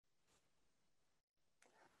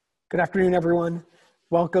Good afternoon, everyone.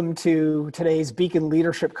 Welcome to today's Beacon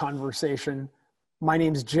Leadership Conversation. My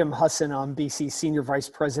name is Jim Husson. I'm BC Senior Vice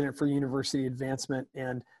President for University Advancement,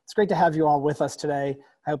 and it's great to have you all with us today.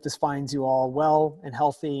 I hope this finds you all well and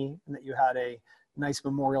healthy and that you had a nice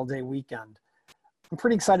Memorial Day weekend. I'm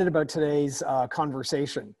pretty excited about today's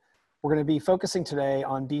conversation. We're going to be focusing today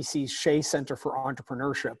on BC's Shea Center for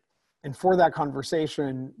Entrepreneurship. And for that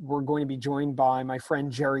conversation, we're going to be joined by my friend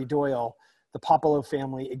Jerry Doyle, the Popolo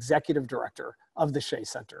family executive director of the Shea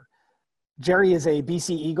Center. Jerry is a BC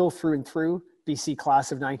Eagle through and through, BC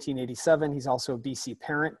class of 1987. He's also a BC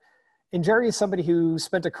parent. And Jerry is somebody who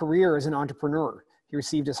spent a career as an entrepreneur. He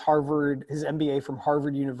received his MBA from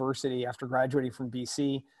Harvard University after graduating from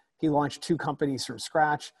BC. He launched 2 companies from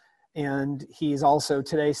scratch. And he is also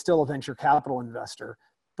today still a venture capital investor.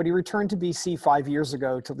 But he returned to BC 5 years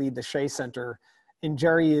ago to lead the Shea Center. And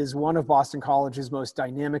Jerry is one of Boston College's most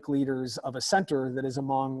dynamic leaders of a center that is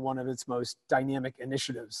among one of its most dynamic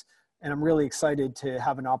initiatives. And I'm really excited to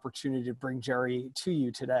have an opportunity to bring Jerry to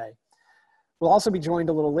you today. We'll also be joined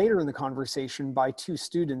a little later in the conversation by 2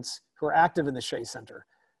 students who are active in the Shea Center.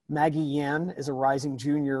 Maggie Yan is a rising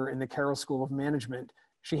junior in the Carroll School of Management.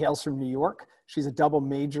 She hails from New York. She's a double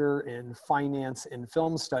major in finance and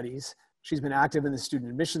film studies. She's been active in the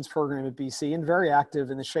student admissions program at BC and very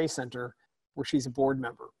active in the Shea Center, where she's a board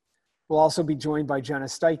member. We'll also be joined by Jenna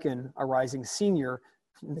Steichen, a rising senior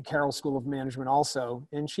in the Carroll School of Management also,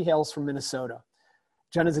 and she hails from Minnesota.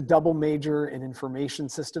 Jenna's a double major in information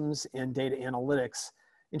systems and data analytics,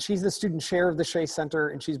 and she's the student chair of the Shea Center,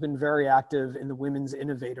 and she's been very active in the Women's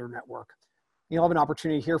Innovator Network. You'll have an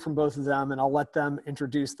opportunity to hear from both of them, and I'll let them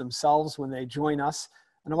introduce themselves when they join us.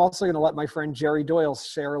 And I'm also going to let my friend Jerry Doyle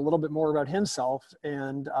share a little bit more about himself.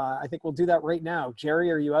 And I think we'll do that right now.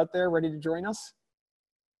 Jerry, are you out there ready to join us?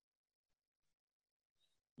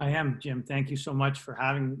 I am, Jim. Thank you so much for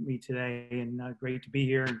having me today. And great to be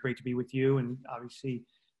here and great to be with you and obviously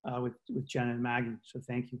with Jenna and Maggie. So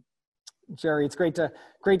thank you. Jerry, it's great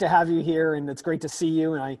to have you here, and it's great to see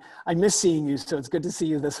you. And I miss seeing you, so it's good to see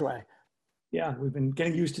you this way. Yeah, we've been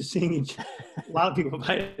getting used to seeing a lot of people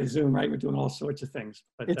by Zoom, right? We're doing all sorts of things.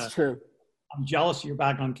 But it's true. I'm jealous you're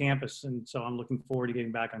back on campus, and so I'm looking forward to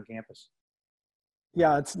getting back on campus.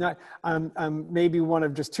 Yeah, it's not. I'm maybe one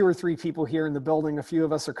of just 2 or 3 people here in the building. A few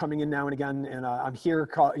of us are coming in now and again, and I'm here,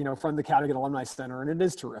 from the Cadogan Alumni Center, and it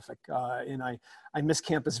is terrific. And I miss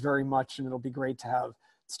campus very much, and it'll be great to have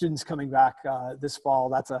students coming back this fall.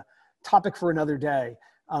 That's a topic for another day.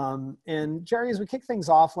 And Jerry, as we kick things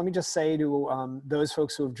off, let me just say to those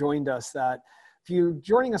folks who have joined us that if you're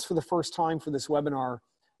joining us for the first time for this webinar,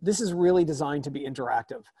 this is really designed to be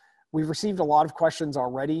interactive. We've received a lot of questions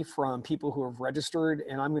already from people who have registered,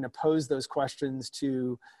 and I'm going to pose those questions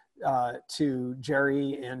to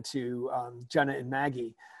Jerry and to Jenna and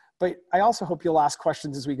Maggie. But I also hope you'll ask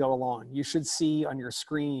questions as we go along. You should see on your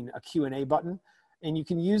screen a Q&A button. And you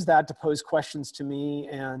can use that to pose questions to me,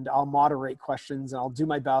 and I'll moderate questions, and I'll do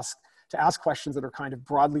my best to ask questions that are kind of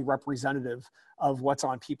broadly representative of what's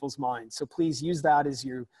on people's minds. So please use that as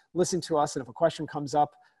you listen to us, and if a question comes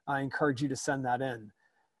up, I encourage you to send that in.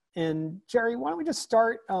 And Jerry, why don't we just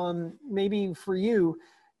start maybe for you,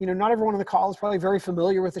 not everyone on the call is probably very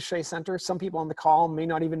familiar with the Shea Center. Some people on the call may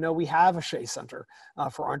not even know we have a Shea Center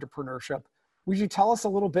for entrepreneurship. Would you tell us a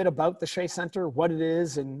little bit about the Shea Center, what it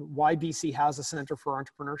is, and why BC has a Center for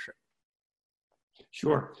Entrepreneurship?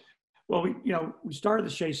 Sure. Well, we started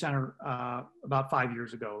the Shea Center about 5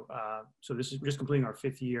 years ago. So we're just completing our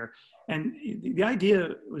 5th year. And the idea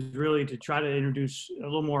was really to try to introduce a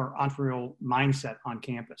little more entrepreneurial mindset on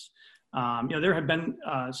campus. There had been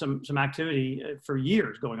some activity for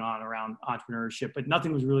years going on around entrepreneurship, but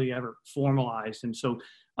nothing was really ever formalized. And so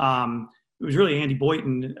it was really Andy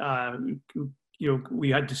Boynton. We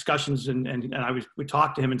had discussions, and I would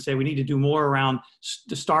talk to him and say we need to do more around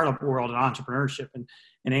the startup world and entrepreneurship. And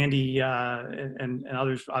Andy and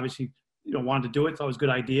others obviously wanted to do it. Thought it was a good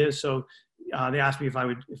idea. So they asked me if I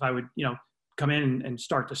would come in and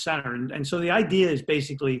start the center. And so the idea is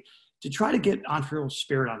basically to try to get entrepreneurial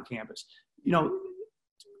spirit on campus.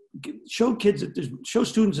 Show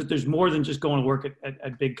students that there's more than just going to work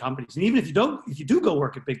at big companies. And even if you do go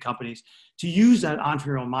work at big companies, to use that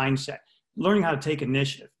entrepreneurial mindset, learning how to take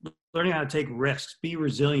initiative, learning how to take risks, be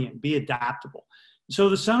resilient, be adaptable. So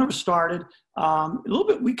the center was started a little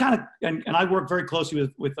bit. We kind of, and I work very closely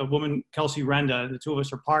with a woman, Kelsey Renda. The 2 of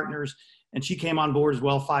us are partners, and she came on board as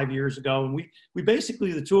well 5 years ago. And we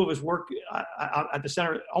basically, the 2 of us work at the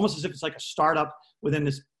center almost as if it's like a startup within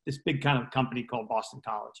this big kind of company called Boston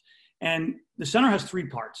College. And the center has 3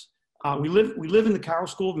 parts. We live in the Carroll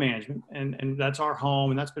School of Management, and that's our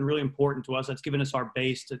home, and that's been really important to us. That's given us our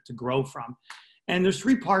base to grow from. And there's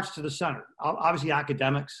three parts to the center. Obviously,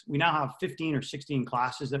 academics. We now have 15 or 16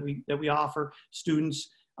 classes that we offer students,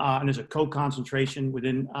 and there's a co-concentration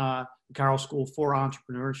within the Carroll School for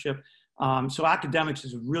entrepreneurship. So academics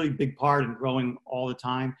is a really big part in growing all the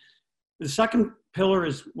time. The second pillar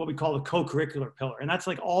is what we call the co-curricular pillar, and that's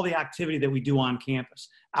like all the activity that we do on campus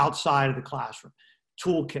outside of the classroom.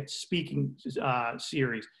 Toolkits, speaking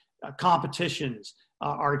series, competitions,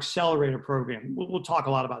 our accelerator program. We'll talk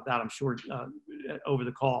a lot about that, I'm sure, over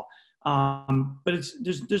the call. But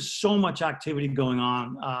there's so much activity going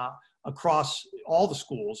on across all the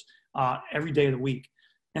schools every day of the week.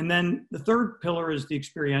 And then the third pillar is the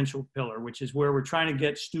experiential pillar, which is where we're trying to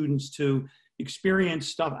get students to experience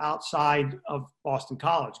stuff outside of Boston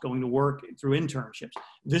College, going to work through internships,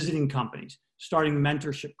 visiting companies, starting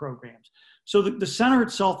mentorship programs. So the center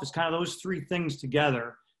itself is kind of those three things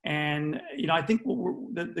together. And, I think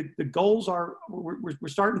the goals are, we're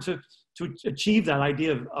starting to achieve that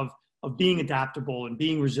idea of being adaptable and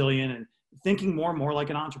being resilient and thinking more and more like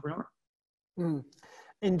an entrepreneur. Mm.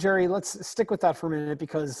 And Jerry, let's stick with that for a minute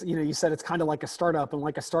because, you said it's kind of like a startup, and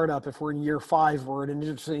like a startup, if we're in year 5, we're at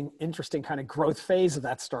an interesting kind of growth phase of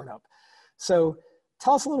that startup. So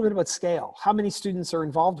tell us a little bit about scale. How many students are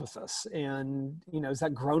involved with this? And, has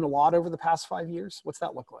that grown a lot over the past 5 years? What's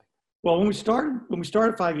that look like? Well, when we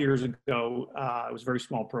started 5 years ago, it was a very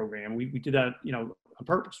small program. We did that, on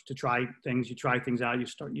purpose to try things. You try things out,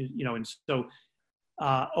 and so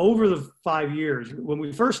over the 5 years, when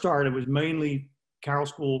we first started, it was mainly Carroll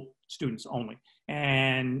School students only.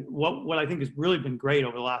 And what I think has really been great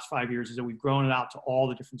over the last 5 years is that we've grown it out to all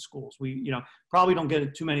the different schools. We, probably don't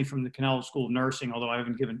get too many from the Cannell School of Nursing, although I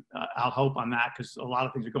haven't given out hope on that because a lot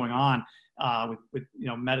of things are going on with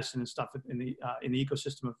medicine and stuff in the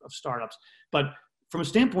ecosystem of startups. But from a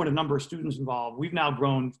standpoint of number of students involved, we've now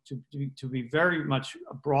grown to be very much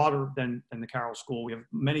broader than the Carroll School. We have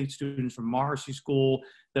many students from Morrissey School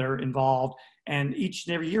that are involved, and each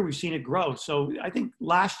and every year we've seen it grow. So I think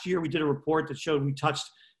last year we did a report that showed we touched,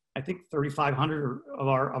 I think, 3,500 of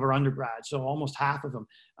our undergrads, so almost half of them.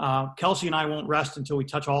 Kelsey and I won't rest until we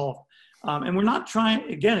touch all of them. And we're not trying,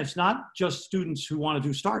 again, it's not just students who want to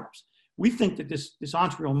do startups. We think that this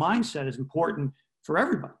entrepreneurial mindset is important for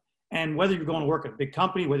everybody. And whether you're going to work at a big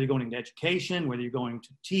company, whether you're going into education, whether you're going to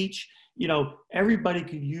teach, everybody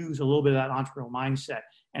could use a little bit of that entrepreneurial mindset.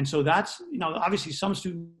 And so that's, obviously some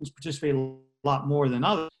students participate a lot more than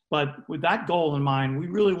others, but with that goal in mind, we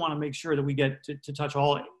really want to make sure that we get to touch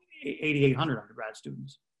all 8,800 undergrad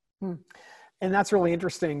students. And that's really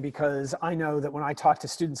interesting because I know that when I talk to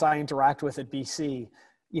students I interact with at BC,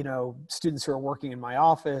 students who are working in my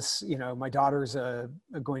office, my daughter's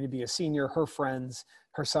going to be a senior, her friends,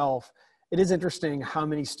 herself. It is interesting how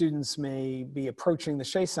many students may be approaching the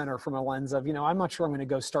Shea Center from a lens of, I'm not sure I'm going to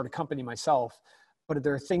go start a company myself, but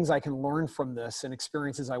there are things I can learn from this and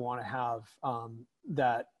experiences I want to have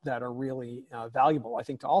that are really valuable, I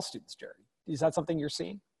think, to all students, Jerry. Is that something you're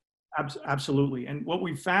seeing? Absolutely. And what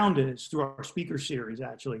we found is through our speaker series,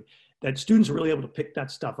 actually, that students are really able to pick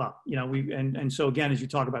that stuff up. And so again, as you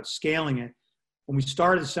talk about scaling it, when we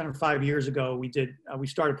started the center 5 years ago, we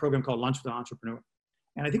started a program called Lunch with an Entrepreneur.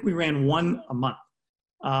 And I think we ran one a month.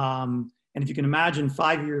 And if you can imagine,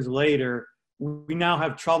 5 years later, we now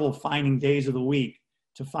have trouble finding days of the week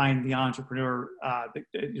to find the entrepreneur,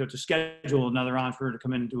 to schedule another entrepreneur to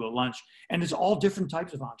come in and do a lunch. And it's all different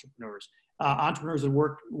types of entrepreneurs. Entrepreneurs that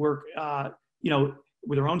work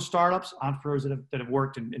with their own startups, entrepreneurs that have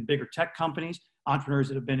worked in bigger tech companies, entrepreneurs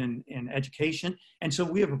that have been in education. And so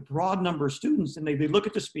we have a broad number of students, and they look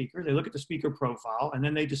at the speaker, they look at the speaker profile, and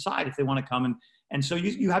then they decide if they want to come. And so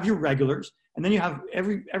you have your regulars, and then you have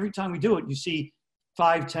every time we do it, you see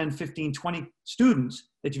 5, 10, 15, 20 students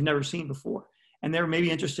that you've never seen before. And they're maybe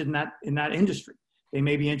interested in that industry. They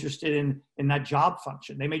may be interested in that job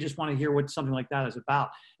function. They may just want to hear what something like that is about.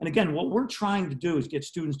 And again, what we're trying to do is get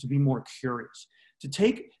students to be more curious, to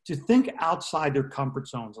think outside their comfort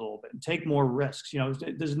zones a little bit and take more risks.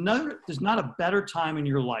 There's not a better time in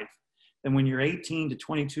your life than when you're 18 to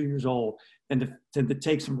 22 years old than to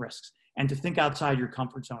take some risks and to think outside your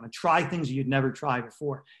comfort zone and try things you'd never tried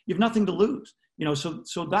before. You have nothing to lose.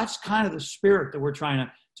 So that's kind of the spirit that we're trying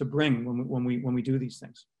to bring when we do these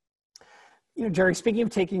things. Jerry, speaking of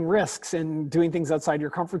taking risks and doing things outside your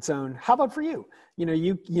comfort zone, how about for you?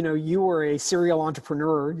 You were a serial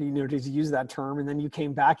entrepreneur, to use that term, and then you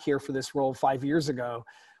came back here for this role 5 years ago.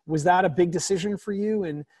 Was that a big decision for you?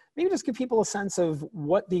 And maybe just give people a sense of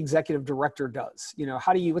what the executive director does.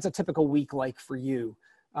 What's a typical week like for you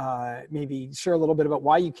maybe share a little bit about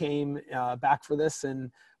why you came back for this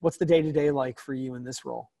and what's the day-to-day like for you in this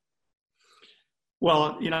role?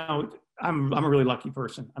 Well, I'm a really lucky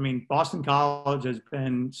person. I mean, Boston College has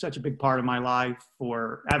been such a big part of my life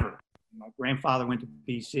forever. My grandfather went to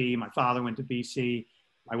BC. My father went to BC.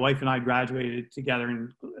 My wife and I graduated together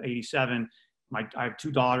in '87. I have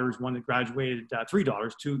two daughters, one that graduated, three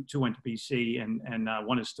daughters, two went to BC, and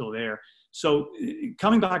one is still there. So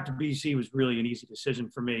coming back to BC was really an easy decision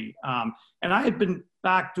for me. And I had been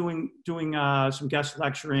back doing some guest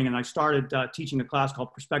lecturing, and I started teaching a class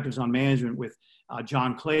called Perspectives on Management with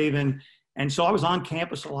John Clavin. And so I was on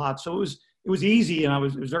campus a lot. So it was easy, and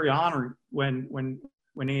it was very honored when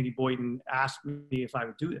Andy Boyden asked me if I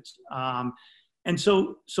would do this. And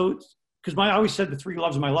so because I always said the three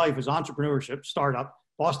loves of my life is entrepreneurship, startup,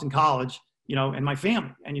 Boston College, and my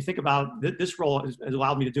family. And you think about this role has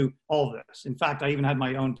allowed me to do all of this. In fact, I even had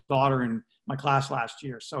my own daughter in my class last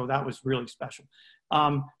year. So that was really special.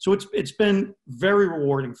 So it's been very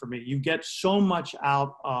rewarding for me. You get so much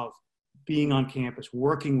out of being on campus,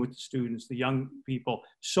 working with the students, the young people,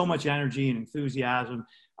 so much energy and enthusiasm.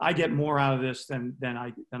 I get more out of this than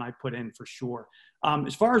I put in, for sure.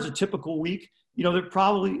 As far as a typical week, I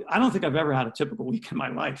don't think I've ever had a typical week in my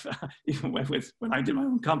life, even when I did my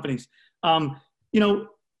own companies.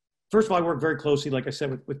 First of all, I work very closely, like I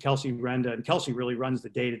said, with Kelsey Renda, and Kelsey really runs the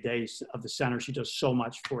day-to-day of the center. She does so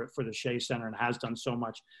much for the Shea Center and has done so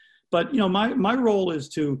much. But, my role is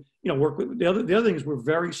to, work with the other thing is we're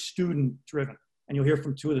very student driven, and you'll hear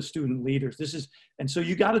from two of the student leaders. And so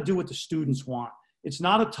you got to do what the students want. It's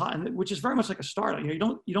not a top, which is very much like a startup. You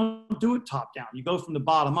don't do it top down. You go from the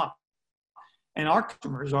bottom up. And our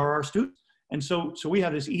customers are our students. And so we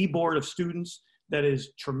have this e-board of students that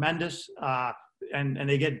is tremendous, and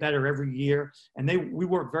they get better every year. And we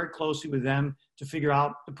work very closely with them to figure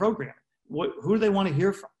out the programming. Who do they want to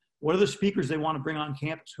hear from? What are the speakers they want to bring on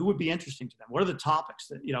campus? Who would be interesting to them? What are the topics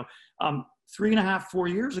that, 3.5, 4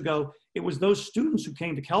 years ago, it was those students who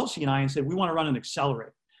came to Kelsey and I and said, we want to run an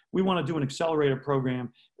accelerator. We want to do an accelerator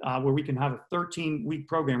program where we can have a 13-week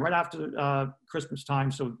program right after Christmas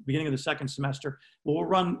time, so beginning of the second semester. We'll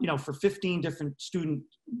run, for 15 different student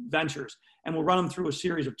ventures, and we'll run them through a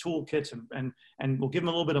series of toolkits, and we'll give them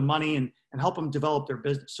a little bit of money and help them develop their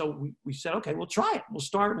business. So we said, okay, we'll try it. We'll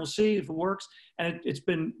start. We'll see if it works, and it's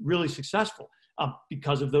been really successful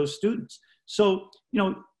because of those students. So,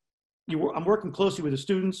 I'm working closely with the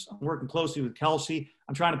students. I'm working closely with Kelsey.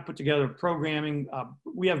 I'm trying to put together programming.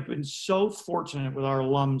 We have been so fortunate with our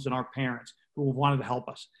alums and our parents who have wanted to help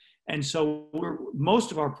us. And so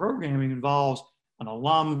most of our programming involves an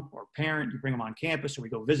alum or parent. You bring them on campus, or we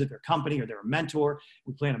go visit their company, or they're a mentor.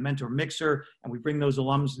 We plan a mentor mixer, and we bring those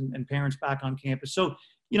alums and parents back on campus. So,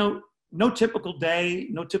 no typical day,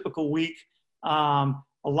 no typical week.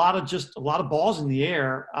 A lot of balls in the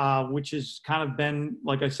air, which has kind of been,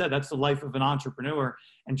 like I said, that's the life of an entrepreneur,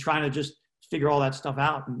 and trying to just figure all that stuff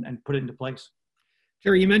out and put it into place.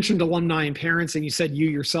 Jerry, you mentioned alumni and parents, and you said you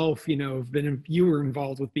yourself, you were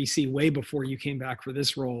involved with BC way before you came back for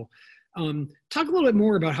this role. Talk a little bit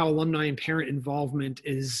more about how alumni and parent involvement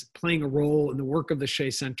is playing a role in the work of the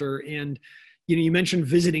Shea Center. And, you mentioned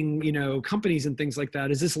visiting, companies and things like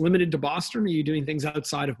that. Is this limited to Boston, or are you doing things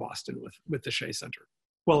outside of Boston with the Shea Center?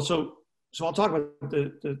 Well, so I'll talk about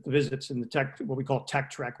the visits and the tech, what we call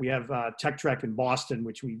Tech Trek. We have Tech Trek in Boston,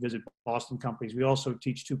 which we visit Boston companies. We also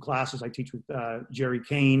teach two classes. I teach with Jerry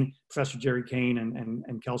Kane, Professor Jerry Kane,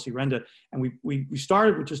 and Kelsey Renda. And we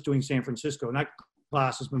started with just doing San Francisco, and that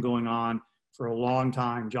class has been going on for a long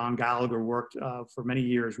time. John Gallagher worked for many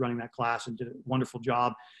years running that class and did a wonderful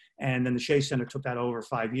job. And then the Shea Center took that over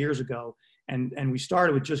 5 years ago. And we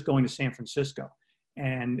started with just going to San Francisco.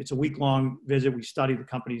 And it's a week-long visit. We study the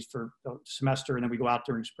companies for the semester, and then we go out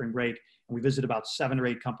during spring break, and we visit about 7 or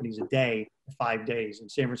 8 companies a day for 5 days in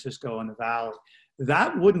San Francisco and the Valley.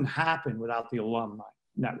 That wouldn't happen without the alumni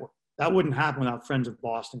network. That wouldn't happen without Friends of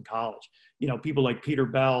Boston College. People like Peter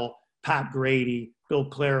Bell, Pat Grady, Bill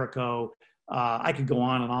Clerico. I could go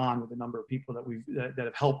on with the number of people that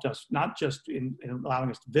have helped us, not just in allowing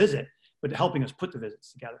us to visit, but helping us put the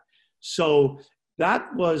visits together. So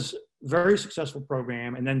that was a very successful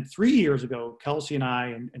program. And then 3 years ago, Kelsey and I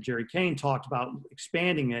and Jerry Kane talked about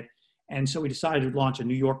expanding it. And so we decided to launch a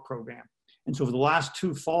New York program. And so for the last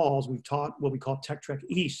 2 falls, we've taught what we call Tech Trek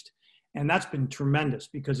East. And that's been tremendous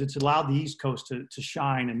because it's allowed the East Coast to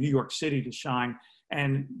shine and New York City to shine.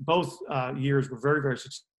 And both years were very, very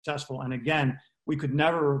successful. And again, we could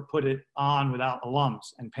never put it on without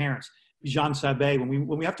alums and parents. Bijan Sabeh,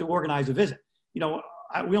 when we have to organize a visit, we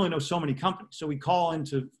only know so many companies. So we call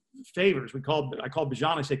into favors. I call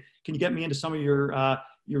Bijan. I say, can you get me into some of your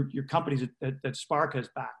your companies that Spark has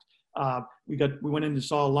backed. We went in and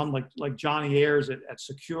saw alum like Johnny Ayers at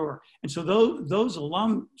Secure, and so those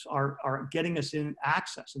alums are getting us in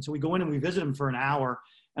access. And so we go in and we visit them for an hour.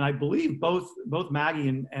 And I believe both Maggie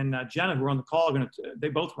and Jenna, who are on the call, they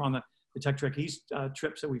both were on the Tech Trek East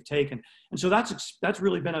trips that we've taken. And so that's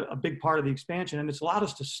really been a big part of the expansion, and it's allowed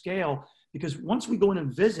us to scale, because once we go in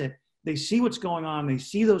and visit, they see what's going on, they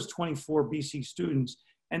see those 24 BC students,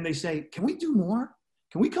 and they say, can we do more?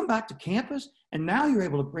 Can we come back to campus? And now you're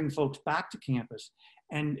able to bring folks back to campus.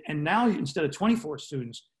 And now instead of 24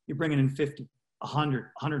 students, you're bringing in 50, 100,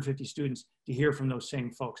 150 students to hear from those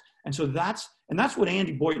same folks. And so that's what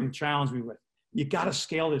Andy Boynton challenged me with. You got to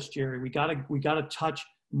scale this, Jerry. We got to touch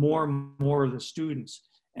more and more of the students.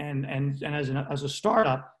 And as a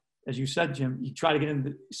startup, as you said, Jim, you try to get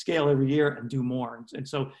into scale every year and do more. And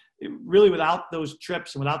so really, without those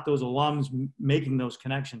trips and without those alums making those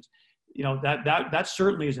connections, that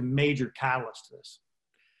certainly is a major catalyst to this.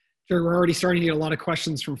 Sure, we're already starting to get a lot of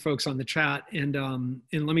questions from folks on the chat. And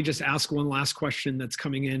let me just ask one last question that's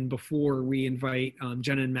coming in before we invite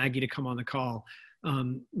Jenna and Maggie to come on the call.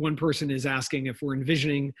 One person is asking if we're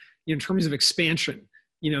envisioning, in terms of expansion,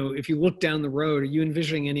 if you look down the road, are you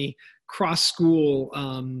envisioning any cross-school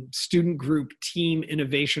student group team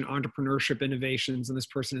innovation, entrepreneurship innovations? And this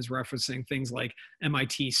person is referencing things like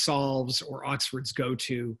MIT Solves or Oxford's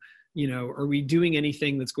GoTo. Are we doing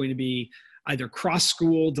anything that's going to be either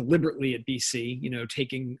cross-school deliberately at BC,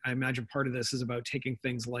 I imagine part of this is about taking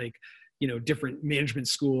things like, different management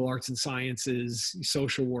school, arts and sciences,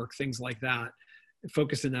 social work, things like that,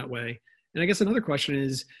 focused in that way. And I guess another question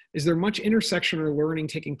is there much intersectional learning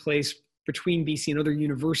taking place between BC and other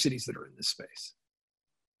universities that are in this space?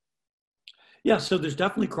 Yeah, so there's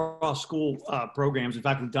definitely cross-school programs. In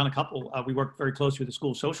fact, we've done a couple. We work very closely with the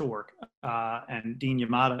School of Social Work, and Dean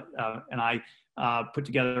Yamada and I put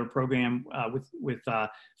together a program with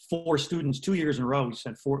 4 students 2 years in a row. We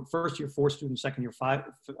sent first year 4 students, second year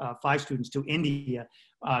 5 students to India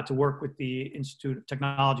to work with the Institute of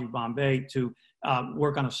Technology of Bombay to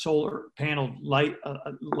work on a solar panel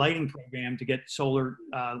lighting program to get solar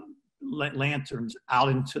lanterns out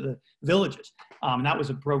into the villages. And that was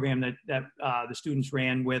a program that the students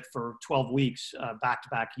ran with for 12 weeks,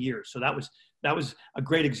 back-to-back years. So that was a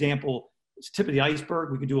great example. It's tip of the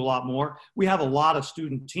iceberg. We could do a lot more. We have a lot of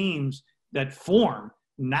student teams that form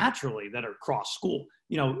naturally that are cross-school.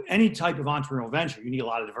 Any type of entrepreneurial venture, you need a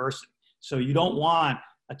lot of diversity. So you don't want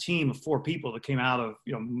a team of 4 people that came out of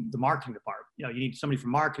the marketing department. You need somebody from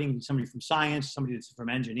marketing, you need somebody from science, somebody that's from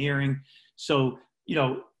engineering. So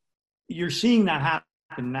you're seeing that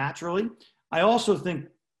happen naturally. I also think,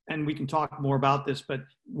 and we can talk more about this, but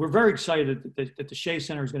we're very excited that the Shea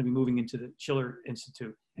Center is going to be moving into the Schiller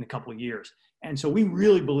Institute in a couple of years. And so we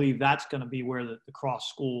really believe that's going to be where the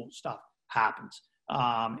cross-school stuff happens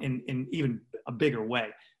in even a bigger way.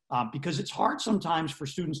 Because it's hard sometimes for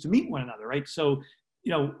students to meet one another, right? So,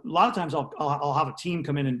 a lot of times I'll have a team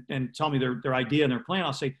come in and tell me their idea and their plan.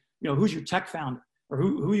 I'll say, who's your tech founder? Or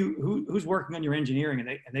who's working on your engineering, and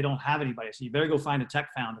they don't have anybody. So you better go find a tech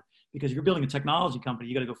founder, because if you're building a technology company,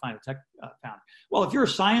 you got to go find a tech founder. Well, if you're a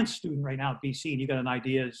science student right now at BC and you got an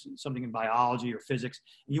idea, something in biology or physics,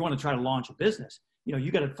 and you want to try to launch a business,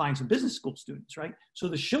 you got to find some business school students, right? So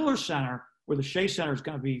the Schiller Center, where the Shea Center is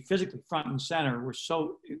going to be physically front and center,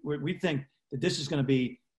 we think that this is going to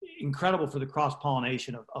be incredible for the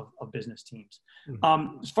cross-pollination of business teams.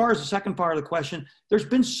 Mm-hmm. As far as the second part of the question, there's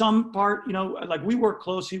been some part, like we work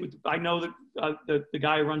closely with, I know that the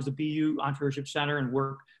guy who runs the BU Entrepreneurship Center and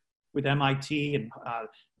work with MIT and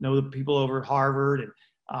know the people over at Harvard.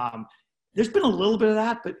 And there's been a little bit of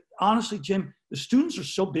that, but honestly, Jim, the students are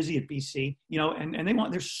so busy at BC,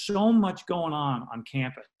 and there's so much going on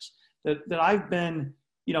campus that I've been,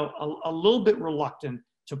 a little bit reluctant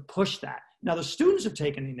to push that. Now, the students have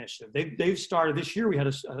taken the initiative. They've started this year. We had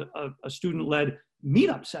a student-led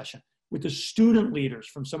meetup session with the student leaders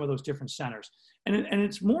from some of those different centers. And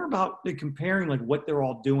it's more about comparing like what they're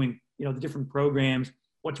all doing, the different programs,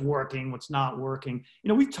 what's working, what's not working.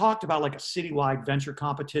 We've talked about like a citywide venture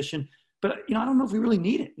competition, but I don't know if we really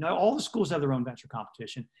need it. All the schools have their own venture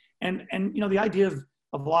competition. And the idea of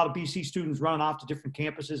a lot of BC students running off to different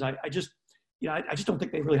campuses, I just don't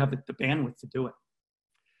think they really have the bandwidth to do it.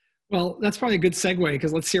 Well, that's probably a good segue,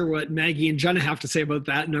 because let's hear what Maggie and Jenna have to say about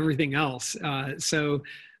that and everything else. So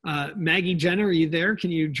Maggie, Jenna, are you there? Can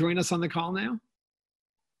you join us on the call now?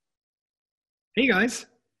 Hey, guys.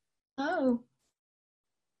 Oh.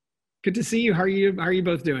 Good to see you. How are you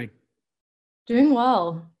both doing? Doing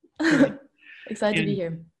well. Excited to be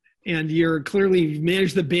here. And you're clearly you've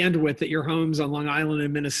managed the bandwidth at your homes on Long Island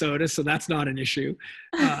and Minnesota, so that's not an issue.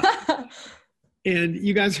 And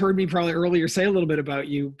you guys heard me probably earlier say a little bit about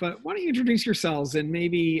you, but why don't you introduce yourselves, and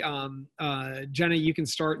maybe Jenna, you can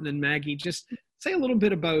start, and then Maggie, just say a little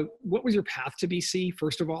bit about what was your path to BC,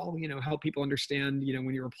 first of all, help people understand,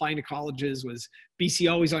 when you were applying to colleges, was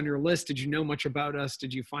BC always on your list? Did you know much about us?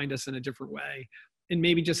 Did you find us in a different way? And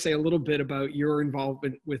maybe just say a little bit about your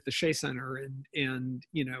involvement with the Shea Center and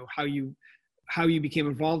how you became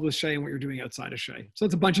involved with Shea and what you're doing outside of Shea. So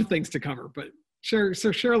it's a bunch of things to cover, but share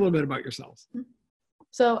a little bit about yourselves.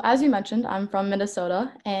 So as you mentioned, I'm from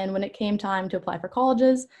Minnesota, and when it came time to apply for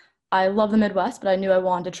colleges, I love the Midwest, but I knew I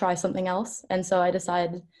wanted to try something else. And so I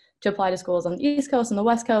decided to apply to schools on the East Coast and the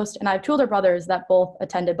West Coast, and I have two older brothers that both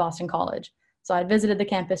attended Boston College. So I visited the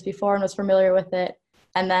campus before and was familiar with it.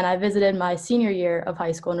 And then I visited my senior year of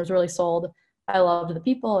high school and was really sold. I loved the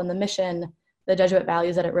people and the mission, the Jesuit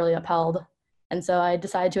values that it really upheld. And so I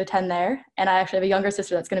decided to attend there. And I actually have a younger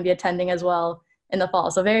sister that's going to be attending as well in the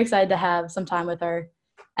fall. So very excited to have some time with her.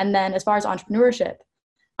 And then as far as entrepreneurship,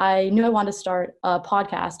 I knew I wanted to start a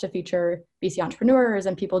podcast to feature BC entrepreneurs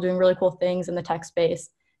and people doing really cool things in the tech space.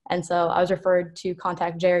 And so I was referred to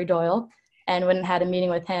contact Jerry Doyle and went and had a meeting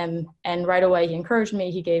with him. And right away, he encouraged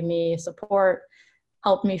me. He gave me support,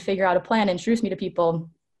 helped me figure out a plan, introduced me to people.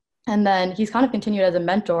 And then he's kind of continued as a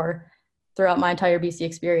mentor throughout my entire BC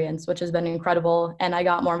experience, which has been incredible. And I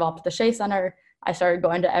got more involved with the Shea Center. I started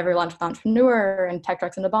going to every lunch with entrepreneur and Tech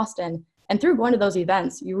Trucks into Boston. And through going to those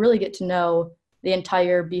events, you really get to know the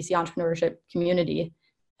entire BC entrepreneurship community.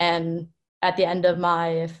 And at the end of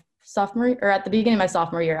my at the beginning of my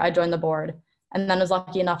sophomore year, I joined the board and then was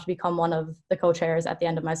lucky enough to become one of the co-chairs at the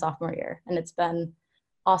end of my sophomore year. And it's been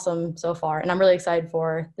awesome so far. And I'm really excited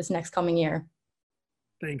for this next coming year.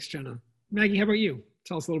 Thanks, Jenna. Maggie, how about you?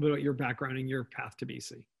 Tell us a little bit about your background and your path to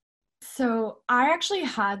BC. So I actually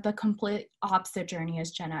had the complete opposite journey as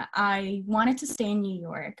Jenna. I wanted to stay in New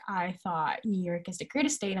York. I thought New York is the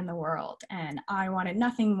greatest state in the world, and I wanted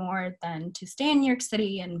nothing more than to stay in New York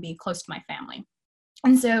City and be close to my family.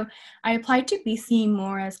 And so I applied to BC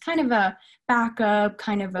more as kind of a backup,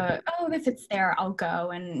 kind of if it's there, I'll go.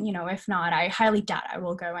 And, if not, I highly doubt I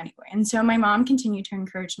will go anyway. And so my mom continued to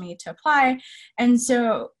encourage me to apply. And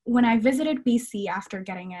so when I visited BC after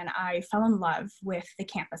getting in, I fell in love with the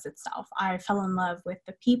campus itself. I fell in love with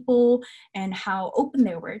the people and how open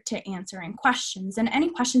they were to answering questions. And any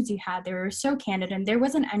questions you had, they were so candid, and there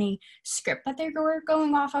wasn't any script that they were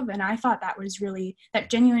going off of. And I thought that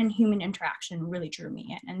genuine human interaction really drew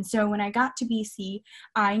me in. And so when I got to BC,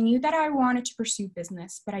 I knew that I wanted to pursue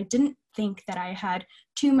business, but I didn't think that I had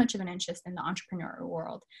too much of an interest in the entrepreneurial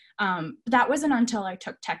world. That wasn't until I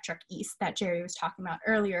took Tech Truck East that Jerry was talking about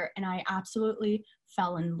earlier, and I absolutely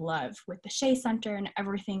fell in love with the Shea Center and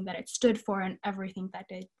everything that it stood for and everything that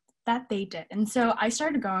they did. And so I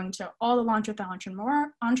started going to all the Launch with the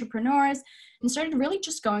Entrepreneurs and started really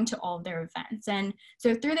just going to all of their events. And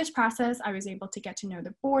so through this process, I was able to get to know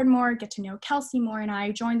the board more, get to know Kelsey more, and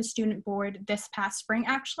I joined the student board this past spring,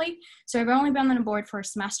 actually. So I've only been on the board for a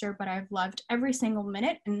semester, but I've loved every single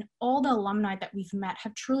minute, and all the alumni that we've met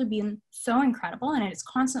have truly been so incredible, and it's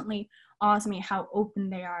constantly awesome how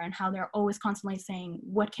open they are and how they're always constantly saying,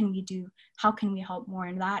 what can we do? How can we help more?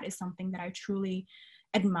 And that is something that I truly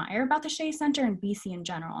admire about the Shea Center and BC in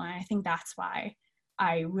general. And I think that's why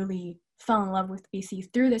I really fell in love with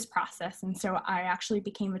BC through this process. And so I actually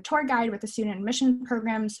became a tour guide with the student admission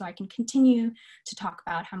program so I can continue to talk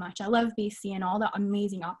about how much I love BC and all the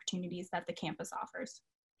amazing opportunities that the campus offers.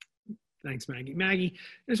 Thanks, Maggie. Maggie,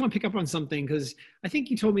 I just want to pick up on something because I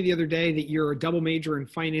think you told me the other day that you're a double major in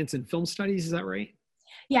finance and film studies. Is that right?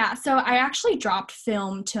 Yeah, so I actually dropped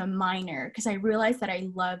film to a minor because I realized that I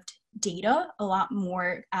loved data a lot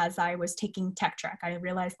more as I was taking Tech Track. I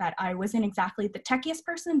realized that I wasn't exactly the techiest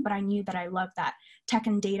person, but I knew that I loved that tech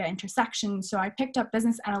and data intersection. So I picked up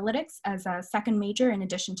business analytics as a second major in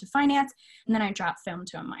addition to finance, and then I dropped film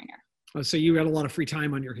to a minor. Oh, so you had a lot of free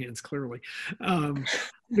time on your hands, clearly.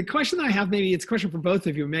 The question that I have, maybe it's a question for both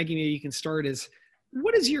of you. Maggie, maybe you can start, is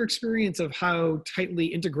what is your experience of how tightly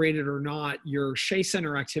integrated or not your Shea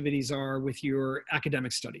Center activities are with your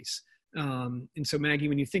academic studies? And so Maggie,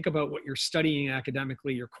 when you think about what you're studying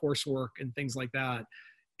academically, your coursework and things like that,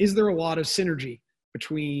 is there a lot of synergy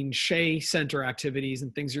between Shea Center activities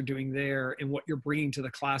and things you're doing there and what you're bringing to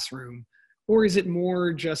the classroom? Or is it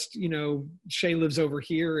more just, Shea lives over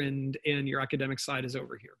here and your academic side is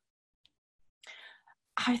over here?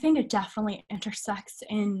 I think it definitely intersects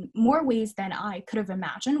in more ways than I could have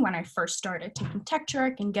imagined when I first started taking Tech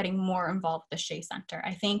Track and getting more involved with the Shea Center.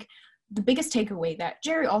 I think the biggest takeaway that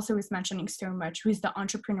Jerry also was mentioning so much was the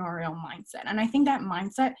entrepreneurial mindset. And I think that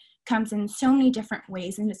mindset comes in so many different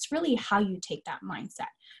ways, and it's really how you take that mindset.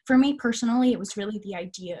 For me personally, it was really the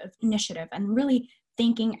idea of initiative and really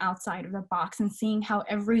thinking outside of the box and seeing how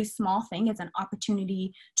every small thing is an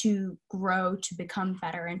opportunity to grow, to become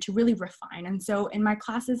better, and to really refine. And so in my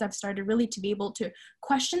classes, I've started really to be able to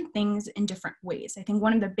question things in different ways. I think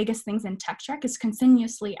one of the biggest things in Tech Trek is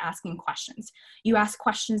continuously asking questions. You ask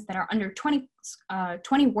questions that are under 20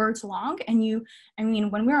 words long, and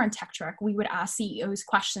when we were on Tech Trek, we would ask CEOs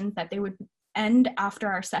questions that they would end after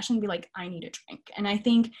our session be like, I need a drink. And I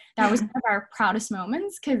think that was one of our proudest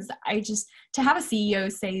moments, because to have a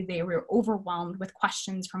CEO say they were overwhelmed with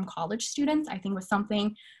questions from college students, I think was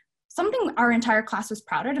something our entire class was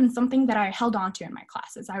proud of, and something that I held on to in my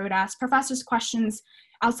classes. I would ask professors questions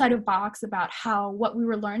outside of box about how what we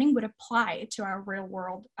were learning would apply to our real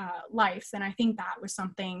world lives. And I think that was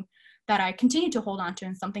something that I continue to hold on to,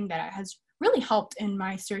 and something that has really helped in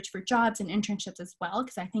my search for jobs and internships as well,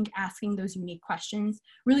 because I think asking those unique questions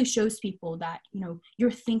really shows people that, you're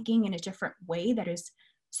thinking in a different way that is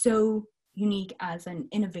so unique as an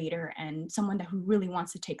innovator and someone who really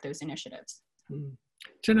wants to take those initiatives.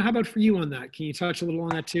 Jenna, how about for you on that? Can you touch a little on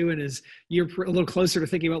that too? And as you're a little closer to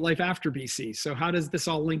thinking about life after BC, so how does this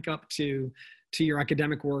all link up to your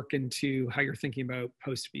academic work and to how you're thinking about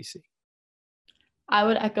post BC? I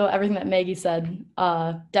would echo everything that Maggie said.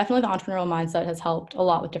 Definitely the entrepreneurial mindset has helped a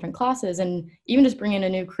lot with different classes, and even just bringing a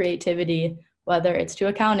new creativity, whether it's to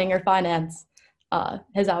accounting or finance,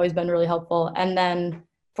 has always been really helpful. And then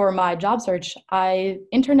for my job search, I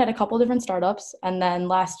interned at a couple different startups, and then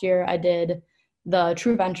last year I did the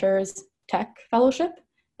True Ventures Tech Fellowship.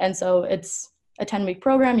 And so it's a 10-week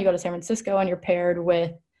program. You go to San Francisco and you're paired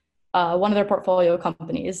with one of their portfolio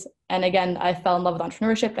companies. And again, I fell in love with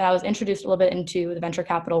entrepreneurship, and I was introduced a little bit into the venture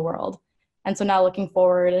capital world. And so now looking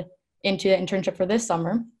forward into the internship for this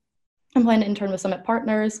summer, I'm planning to intern with Summit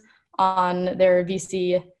Partners on their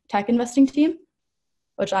VC tech investing team,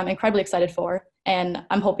 which I'm incredibly excited for. And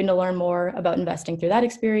I'm hoping to learn more about investing through that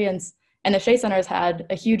experience. And the Shea Center has had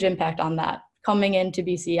a huge impact on that. Coming into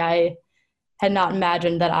BC, I had not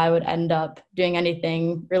imagined that I would end up doing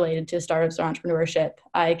anything related to startups or entrepreneurship.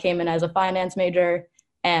 I came in as a finance major,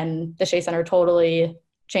 and the Shea Center totally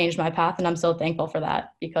changed my path, and I'm so thankful for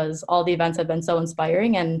that, because all the events have been so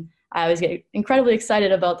inspiring, and I always get incredibly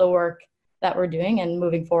excited about the work that we're doing and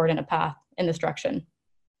moving forward in a path in this direction.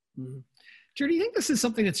 Mm-hmm. Jerry, do you think this is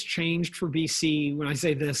something that's changed for BC? When I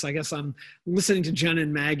say this, I guess I'm listening to Jen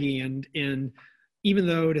and Maggie, and even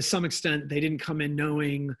though to some extent they didn't come in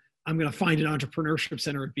knowing I'm going to find an entrepreneurship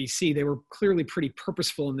center at BC, they were clearly pretty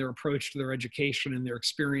purposeful in their approach to their education and their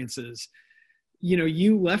experiences.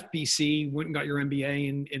 You left BC, went and got your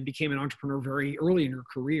MBA, and became an entrepreneur very early in your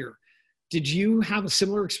career. Did you have a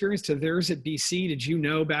similar experience to theirs at BC? Did you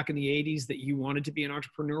know back in the 80s that you wanted to be an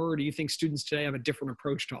entrepreneur, or do you think students today have a different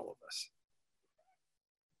approach to all of this?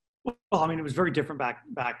 Well, it was very different back,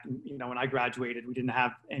 when I graduated. We didn't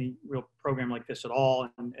have any real program like this at all.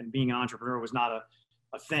 And being an entrepreneur was not a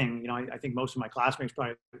thing. I think most of my classmates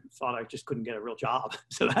probably thought I just couldn't get a real job.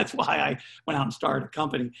 So that's why I went out and started a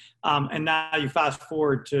company. And now you fast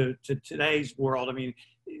forward to today's world.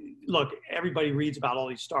 Look, everybody reads about all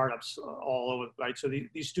these startups all over, right? So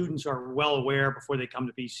these students are well aware before they come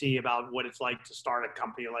to BC about what it's like to start a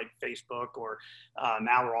company like Facebook, or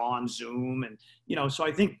now we're on Zoom. And, so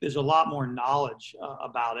I think there's a lot more knowledge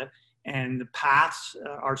about it. And the paths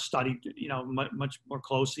are studied, much more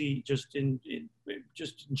closely, just in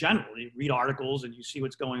general. You read articles and you see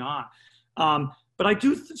what's going on. But I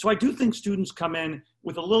do think students come in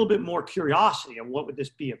with a little bit more curiosity of what would this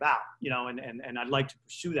be about, and I'd like to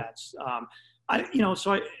pursue that. So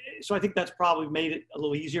I think that's probably made it a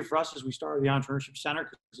little easier for us as we started the Entrepreneurship Center,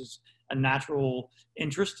 because it's a natural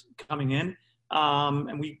interest coming in.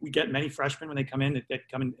 And we get many freshmen when they come in that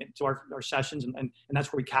come into our sessions, and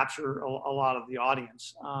that's where we capture a lot of the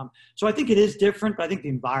audience. So I think it is different, but I think the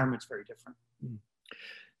environment's very different.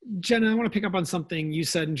 Jenna, I want to pick up on something you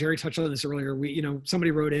said, and Jerry touched on this earlier. Somebody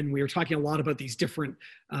wrote in, we were talking a lot about these different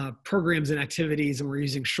programs and activities, and we're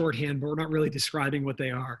using shorthand, but we're not really describing what they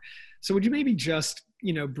are. So would you maybe just,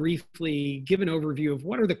 briefly give an overview of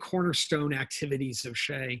what are the cornerstone activities of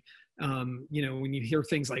Shea? When you hear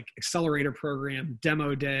things like accelerator program,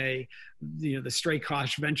 demo day, the Stray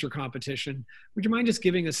Kosh venture competition, would you mind just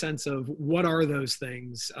giving a sense of what are those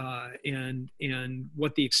things and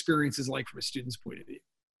what the experience is like from a student's point of view?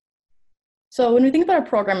 So when we think about our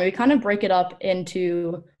programming, we kind of break it up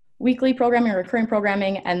into weekly programming, recurring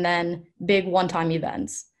programming, and then big one-time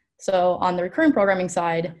events. So on the recurring programming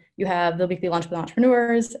side, you have the weekly lunch with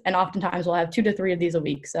entrepreneurs, and oftentimes we'll have 2 to 3 of these a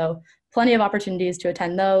week. So plenty of opportunities to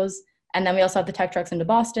attend those. And then we also have the tech trucks into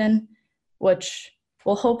Boston, which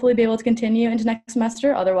we'll hopefully be able to continue into next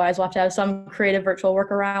semester. Otherwise, we'll have to have some creative virtual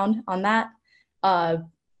workaround on that.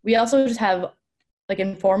 We also just have like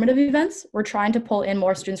informative events. We're trying to pull in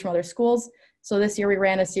more students from other schools. So this year we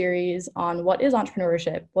ran a series on what is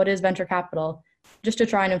entrepreneurship, what is venture capital, just to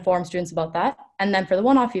try and inform students about that. And then for the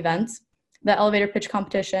one-off events, the elevator pitch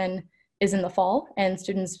competition is in the fall, and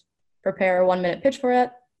students prepare a 1-minute pitch for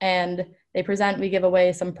it, and they present, we give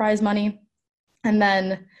away some prize money. And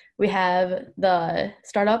then we have the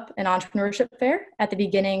startup and entrepreneurship fair at the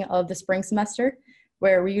beginning of the spring semester,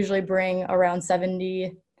 where we usually bring around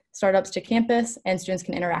 70 startups to campus, and students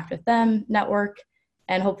can interact with them, network,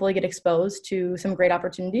 and hopefully get exposed to some great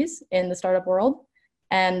opportunities in the startup world.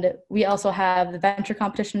 And we also have the venture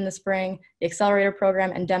competition in the spring, the accelerator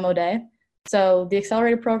program, and demo day. So the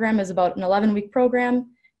accelerator program is about an 11-week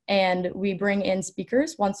program, and we bring in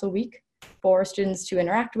speakers once a week for students to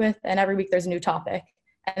interact with, and every week there's a new topic.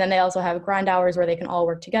 And then they also have grind hours where they can all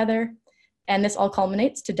work together. And this all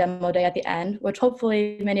culminates to demo day at the end, which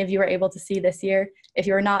hopefully many of you are able to see this year. If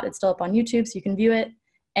you're not, it's still up on YouTube, so you can view it.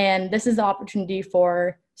 And this is the opportunity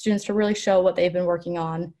for students to really show what they've been working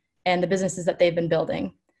on and the businesses that they've been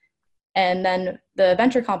building. And then the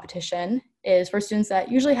venture competition is for students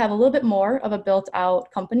that usually have a little bit more of a built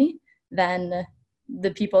out company than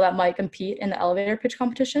the people that might compete in the elevator pitch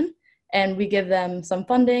competition. And we give them some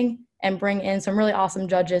funding and bring in some really awesome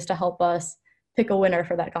judges to help us pick a winner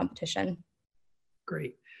for that competition.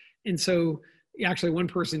 Great. And so actually one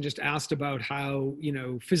person just asked about how,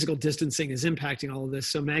 physical distancing is impacting all of this.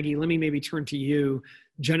 So Maggie, let me maybe turn to you.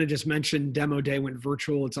 Jenna just mentioned demo day went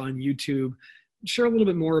virtual. It's on YouTube. Share a little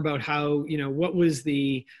bit more about how, what was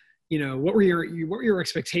the, what were your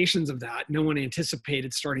expectations of that? No one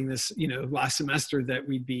anticipated starting this, last semester that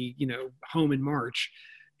we'd be, home in March.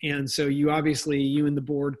 And so you and the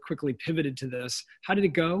board quickly pivoted to this. How did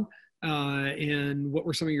it go? And what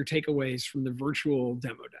were some of your takeaways from the virtual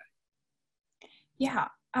demo day? Yeah,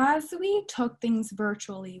 as we took things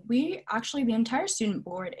virtually, the entire student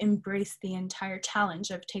board embraced the entire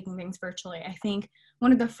challenge of taking things virtually. I think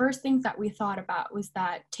one of the first things that we thought about was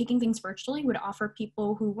that taking things virtually would offer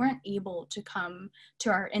people who weren't able to come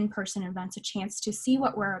to our in-person events a chance to see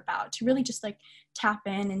what we're about, to really just tap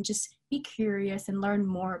in and just be curious and learn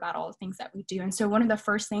more about all the things that we do. And so one of the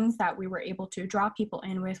first things that we were able to draw people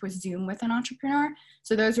in with was Zoom with an entrepreneur.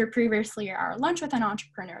 So those were previously our lunch with an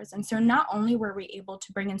entrepreneurs. And so not only were we able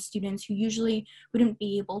to bring in students who usually wouldn't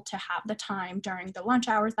be able to have the time during the lunch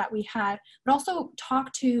hours that we had, but also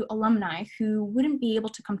talk to alumni who wouldn't be able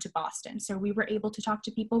to come to Boston. So we were able to talk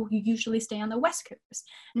to people who usually stay on the West Coast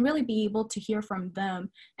and really be able to hear from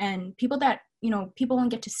them, and people that, people don't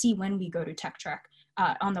get to see when we go to Tech Trek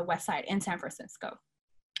on the West Side in San Francisco.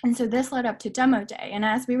 And so this led up to demo day. And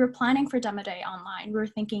as we were planning for demo day online, we were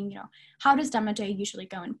thinking, how does demo day usually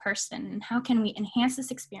go in person? And how can we enhance this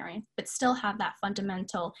experience, but still have that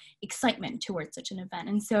fundamental excitement towards such an event?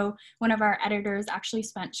 And so one of our editors actually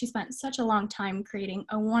spent such a long time creating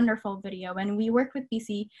a wonderful video. And we worked with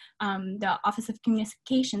BC, the Office of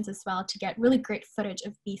Communications as well, to get really great footage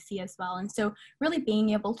of BC as well. And so really being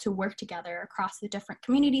able to work together across the different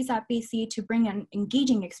communities at BC to bring an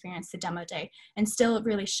engaging experience to demo day, and still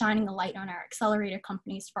really shining a light on our accelerator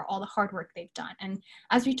companies for all the hard work they've done. And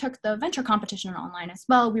as we took the venture competition online as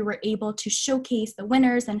well, we were able to showcase the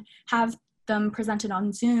winners and have them presented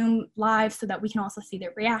on Zoom live so that we can also see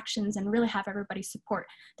their reactions and really have everybody support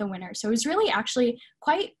the winners. So it was really actually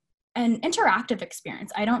quite an interactive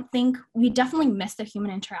experience. I don't think we definitely missed the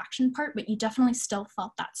human interaction part, but you definitely still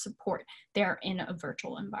felt that support there in a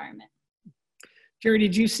virtual environment. Jerry,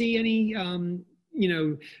 did you see any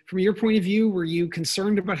from your point of view, were you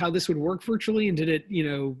concerned about how this would work virtually, and did it,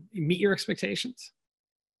 meet your expectations?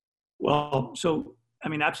 Well, so,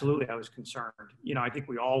 absolutely, I was concerned. I think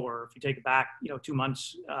we all were. If you take it back, 2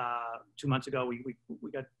 months ago,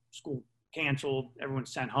 we got school canceled. Everyone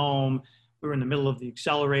sent home. We were in the middle of the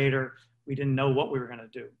accelerator. We didn't know what we were going to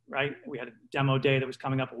do, right? We had a demo day that was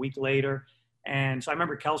coming up a week later. And so I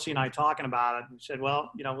remember Kelsey and I talking about it. We said,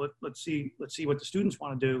 well, let's see what the students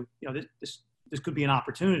want to do. This could be an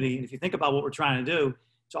opportunity. And if you think about what we're trying to do,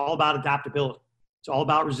 it's all about adaptability. It's all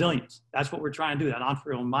about resilience. That's what we're trying to do, that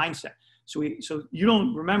entrepreneurial mindset. So you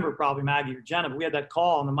don't remember probably Maggie or Jenna, but we had that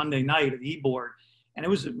call on the Monday night of the e-board. And it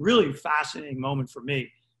was a really fascinating moment for me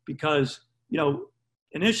because,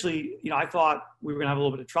 initially, I thought we were going to have a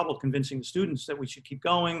little bit of trouble convincing the students that we should keep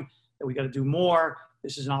going, that we got to do more.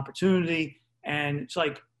 This is an opportunity. And it's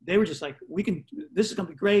like, they were just like, this is going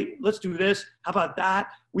to be great. Let's do this. How about that?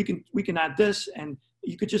 We can add this. And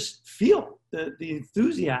you could just feel the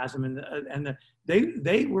enthusiasm and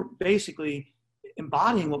they were basically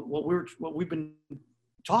embodying what we've been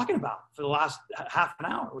talking about for the last half an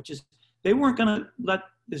hour, which is they weren't going to let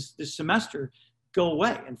this semester go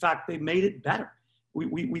away. In fact, they made it better.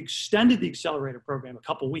 We extended the accelerator program a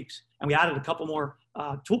couple weeks, and we added a couple more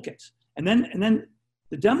toolkits. And then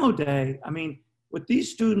the demo day, I mean, what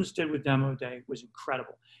these students did with demo day was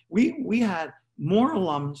incredible. We had more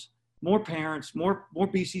alums, more parents, more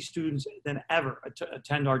BC students than ever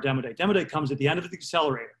attend our demo day. Demo day comes at the end of the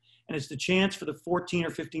accelerator, and it's the chance for the 14 or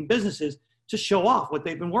 15 businesses to show off what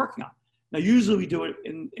they've been working on. Now, usually we do it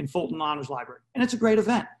in Fulton Honors Library, and it's a great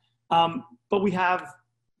event. But we have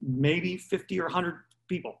maybe 50 or 100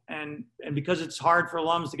 people. And because it's hard for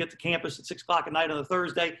alums to get to campus at 6 o'clock at night on a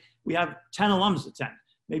Thursday, we have 10 alums attend,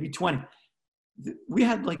 maybe 20. We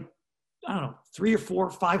had 300 or 400 or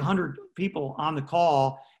 500 people on the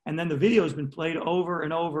call, and then the video has been played over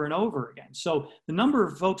and over and over again. So the number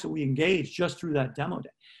of folks that we engaged just through that demo day.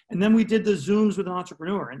 And then we did the Zooms with an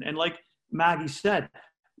entrepreneur. And like Maggie said,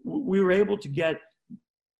 we were able to get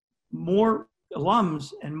more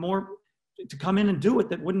alums and more to come in and do it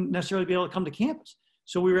that wouldn't necessarily be able to come to campus.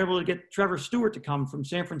 So we were able to get Trevor Stewart to come from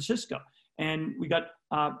San Francisco. And we got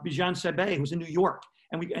Bijan Sebe, who's in New York.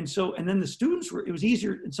 And then the students it was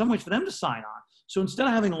easier in some ways for them to sign on. So instead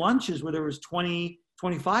of having lunches where there was 20,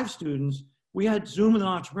 25 students, we had Zoom with an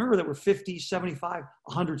entrepreneur that were 50, 75,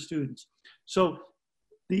 100 students. So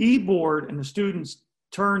the e-board and the students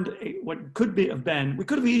turned what could have been, we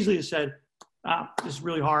could have easily said, this is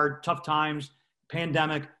really hard, tough times,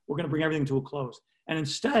 pandemic, we're going to bring everything to a close. And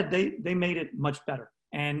instead, they made it much better.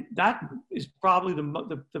 And that is probably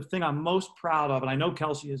the thing I'm most proud of, and I know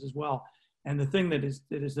Kelsey is as well. And the thing that is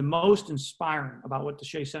the most inspiring about what the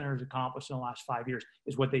Shea Center has accomplished in the last 5 years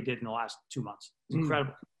is what they did in the last 2 months. It's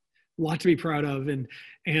incredible. A lot to be proud of.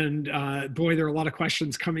 And boy, there are a lot of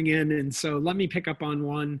questions coming in. And so let me pick up on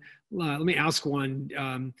one. Let me ask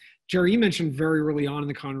one. Jerry, you mentioned very early on in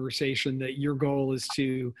the conversation that your goal is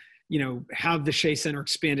to, have the Shea Center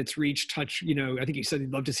expand its reach, touch, I think you said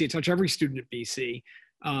you'd love to see it touch every student at BC.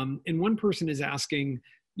 And one person is asking,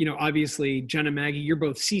 obviously, Jenna, Maggie, you're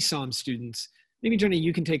both CSOM students. Maybe, Jenna,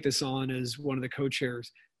 you can take this on as one of the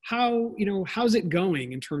co-chairs. How's it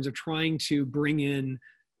going in terms of trying to bring in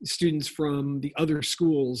students from the other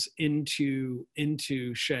schools into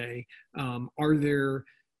Shea? Are there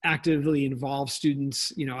actively involved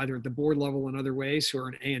students, either at the board level in other ways who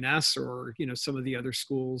are in ANS or, some of the other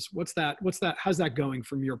schools? How's that going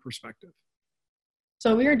from your perspective?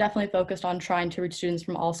 So we are definitely focused on trying to reach students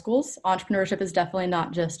from all schools. Entrepreneurship is definitely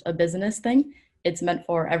not just a business thing. It's meant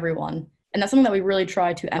for everyone. And that's something that we really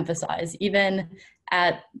try to emphasize. Even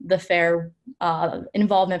at the fair,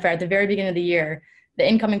 involvement fair, at the very beginning of the year, the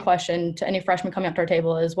incoming question to any freshman coming up to our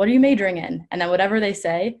table is, what are you majoring in? And then whatever they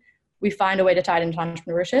say, we find a way to tie it into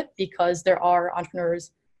entrepreneurship because there are entrepreneurs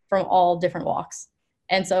from all different walks.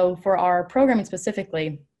 And so for our programming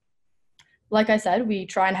specifically, like I said, we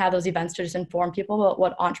try and have those events to just inform people about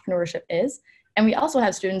what entrepreneurship is. And we also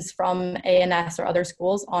have students from ANS or other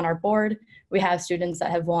schools on our board. We have students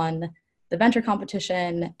that have won the venture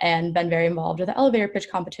competition and been very involved with the elevator pitch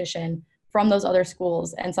competition from those other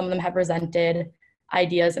schools. And some of them have presented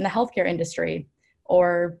ideas in the healthcare industry,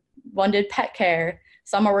 or one did pet care.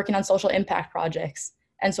 Some are working on social impact projects.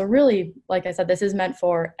 And so really, like I said, this is meant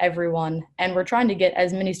for everyone. And we're trying to get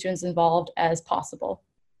as many students involved as possible.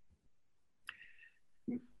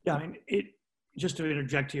 Yeah, just to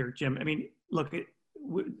interject here, Jim, look,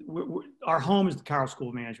 our home is the Carroll School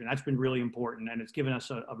of Management. That's been really important, and it's given us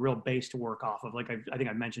a real base to work off of. Like I think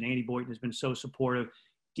I mentioned, Andy Boynton has been so supportive,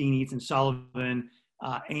 Dean Ethan Sullivan,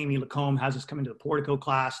 Amy Lacombe has us come into the Portico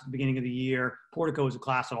class at the beginning of the year. Portico is a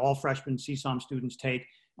class that all freshman CSOM students take,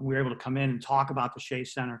 and we were able to come in and talk about the Shea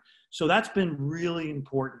Center. So that's been really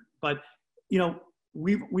important. But,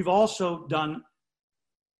 we've also done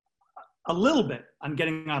a little bit on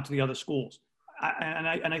getting out to the other schools.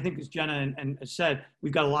 I think as Jenna and said,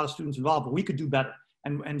 we've got a lot of students involved, but we could do better.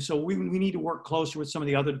 And so we need to work closer with some of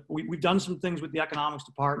the other, we've done some things with the economics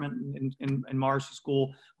department in Marcy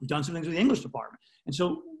School. We've done some things with the English department. And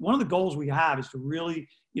so one of the goals we have is to really,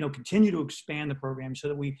 continue to expand the program so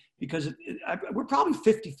that because we're probably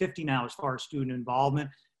 50-50 now as far as student involvement.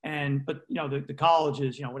 But the college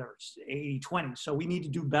is, whatever, 80-20. So we need to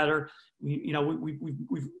do better.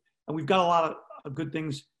 We've got a lot of good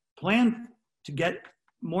things planned to get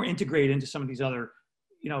more integrated into some of these other,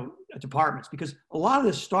 departments, because a lot of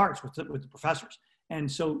this starts with the professors. And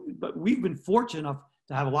so, but we've been fortunate enough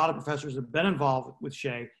to have a lot of professors that have been involved with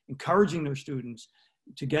SHE, encouraging their students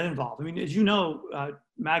to get involved. I mean, as you know,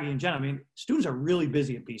 Maggie and Jen, I mean, students are really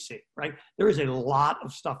busy at BC, right? There is a lot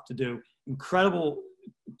of stuff to do, incredible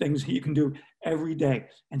things you can do every day.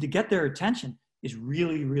 And to get their attention is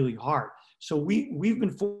really, really hard. So we've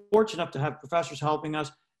been fortunate enough to have professors helping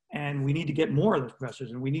us, and we need to get more of those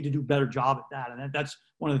professors, and we need to do a better job at that. And that's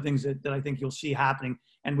one of the things that I think you'll see happening.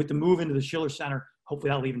 And with the move into the Schiller Center, hopefully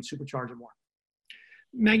that'll even supercharge it more.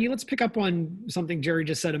 Maggie, let's pick up on something Jerry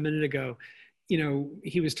just said a minute ago. You know,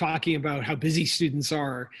 he was talking about how busy students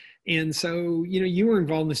are. And so, you know, you were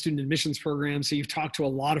involved in the student admissions program, so you've talked to a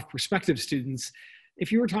lot of prospective students.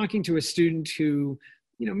 If you were talking to a student who,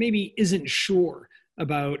 you know, maybe isn't sure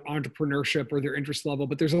about entrepreneurship or their interest level,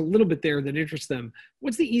 but there's a little bit there that interests them,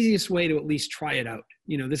 what's the easiest way to at least try it out?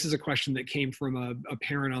 You know, this is a question that came from a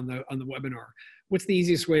parent on the webinar. What's the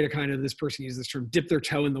easiest way to kind of, this person uses this term, dip their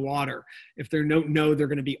toe in the water if they're know they're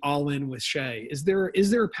going to be all in with SHE? Is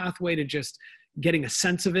there a pathway to just getting a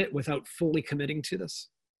sense of it without fully committing to this?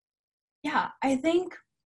 Yeah, I think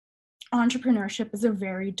entrepreneurship is a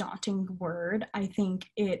very daunting word.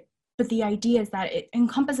 But the idea is that it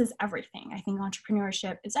encompasses everything. I think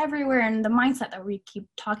entrepreneurship is everywhere, and the mindset that we keep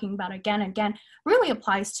talking about again and again really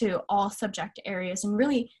applies to all subject areas and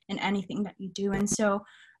really in anything that you do. And so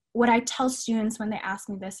what I tell students when they ask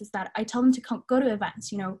me this is that I tell them to go to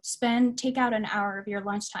events, you know, take out an hour of your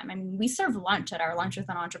lunchtime. I mean, we serve lunch at our Lunch with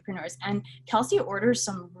Entrepreneurs, and Kelsey orders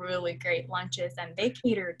some really great lunches, and they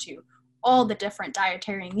cater to all the different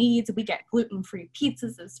dietary needs. We get gluten-free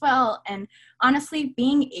pizzas as well. And honestly,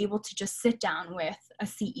 being able to just sit down with a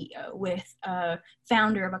CEO, with a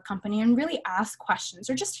founder of a company, and really ask questions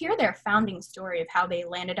or just hear their founding story of how they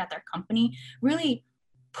landed at their company really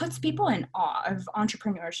puts people in awe of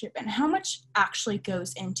entrepreneurship and how much actually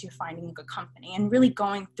goes into finding a company and really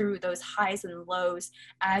going through those highs and lows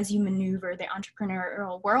as you maneuver the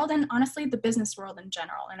entrepreneurial world and honestly the business world in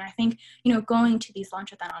general. And I think, you know, going to these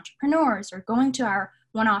Lunch with Entrepreneurs or going to our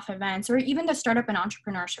one-off events or even the Startup and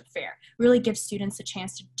Entrepreneurship Fair really gives students a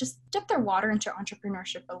chance to just dip their water into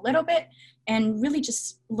entrepreneurship a little bit and really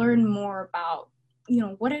just learn more about, you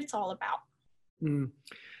know, what it's all about.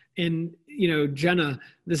 And, you know, Jenna,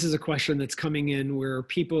 this is a question that's coming in where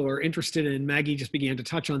people are interested in, Maggie just began to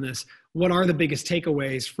touch on this. What are the biggest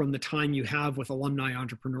takeaways from the time you have with alumni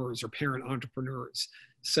entrepreneurs or parent entrepreneurs?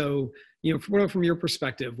 So, you know, from your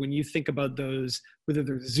perspective, when you think about those, whether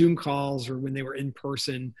they're Zoom calls or when they were in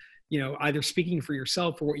person, you know, either speaking for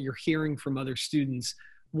yourself or what you're hearing from other students,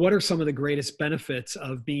 what are some of the greatest benefits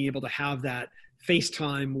of being able to have that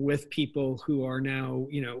FaceTime with people who are now,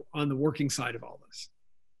 you know, on the working side of all this?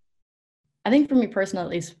 I think for me personally, at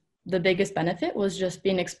least, the biggest benefit was just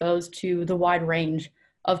being exposed to the wide range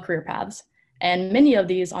of career paths. And many of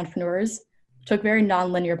these entrepreneurs took very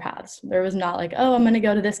non-linear paths. There was not like, oh, I'm going to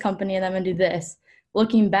go to this company and I'm going to do this.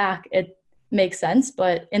 Looking back, it makes sense,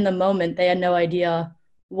 but in the moment, they had no idea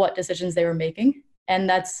what decisions they were making. And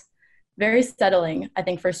that's very settling, I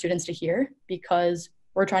think, for students to hear, because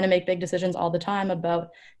we're trying to make big decisions all the time about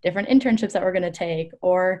different internships that we're going to take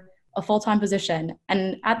or a full-time position.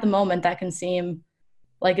 And at the moment that can seem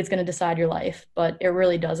like it's going to decide your life, but it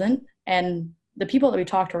really doesn't. And the people that we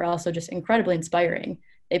talk to are also just incredibly inspiring.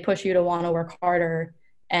 They push you to want to work harder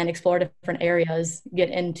and explore different areas,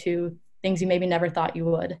 get into things you maybe never thought you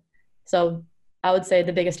would. So I would say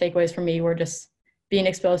the biggest takeaways for me were just being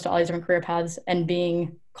exposed to all these different career paths and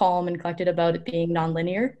being calm and collected about it being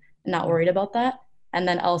nonlinear and not worried about that. And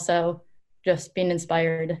then also just being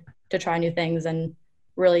inspired to try new things and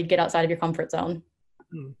really get outside of your comfort zone.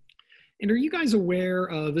 And are you guys aware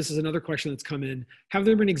of, this is another question that's come in, have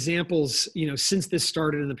there been examples, you know, since this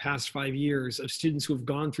started in the past 5 years of students who have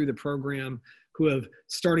gone through the program, who have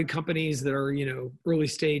started companies that are, you know, early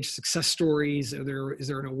stage success stories? Is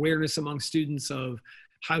there an awareness among students of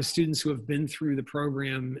how students who have been through the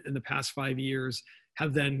program in the past 5 years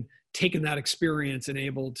have then taken that experience and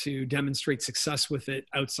able to demonstrate success with it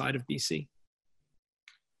outside of BC?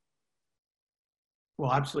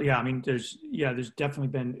 Well, absolutely. Yeah. I mean, there's definitely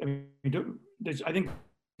been, I think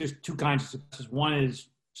there's two kinds of successes. One is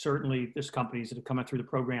certainly there's companies that have come through the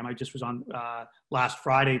program. I just was on last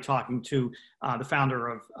Friday talking to the founder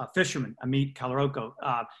of Fisherman, Amit Kalaroko.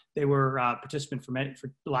 They were a participant for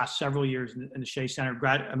the last several years in the SHE Center.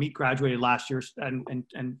 Amit graduated last year and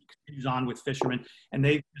continues on with Fisherman. And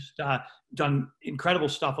they've just done incredible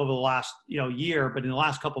stuff over the last year. But in the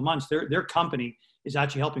last couple of months, their company is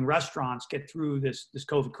actually helping restaurants get through this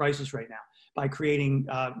COVID crisis right now by creating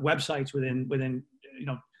websites within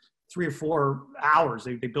 3 or 4 hours.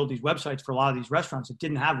 They build these websites for a lot of these restaurants that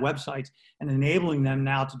didn't have websites, and enabling them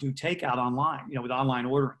now to do takeout online, with online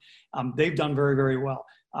ordering. They've done very, very well.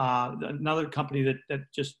 Another company that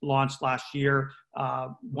just launched last year,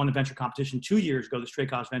 won a venture competition 2 years ago, the Straight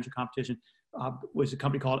College Venture Competition, was a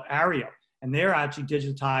company called Ario. And they're actually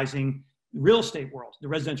digitizing the real estate world, the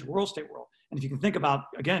residential real estate world. And if you can think about,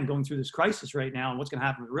 again, going through this crisis right now and what's going to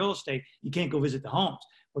happen with real estate, you can't go visit the homes.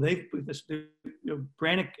 Well,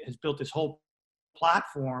 Brannick has built this whole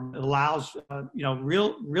platform that allows,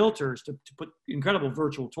 realtors to put incredible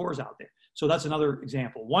virtual tours out there. So that's another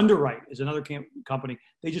example. WonderWrite is another company.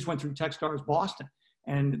 They just went through Techstars Boston,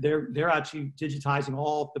 and they're actually digitizing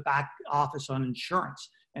all of the back office on insurance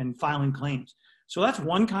and filing claims. So that's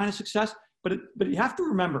one kind of success. But you have to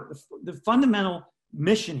remember the fundamental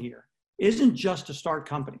mission here isn't just to start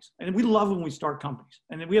companies. And we love when we start companies,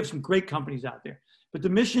 and we have some great companies out there. But the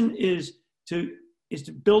mission is to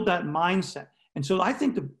build that mindset. And so I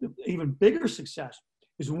think the even bigger success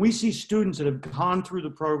is when we see students that have gone through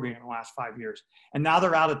the program in the last 5 years, and now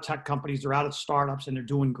they're out of tech companies, they're out of startups, and they're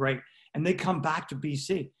doing great. And they come back to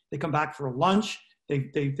BC. They come back for a lunch.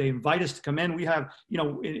 They invite us to come in. We have,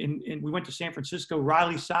 we went to San Francisco.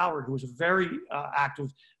 Riley Soward, who was a very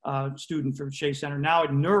active student for Shea Center, now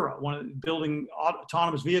at Neuro, one of the building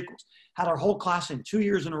autonomous vehicles, had our whole class in 2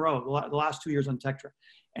 years in a row, the last 2 years on Tech Trek.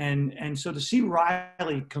 And so to see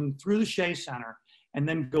Riley come through the Shea Center and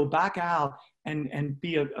then go back out and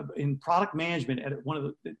be in product management at one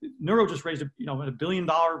of the Neuro just raised a $1 billion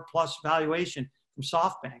plus valuation from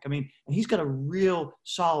SoftBank. I mean, and he's got a real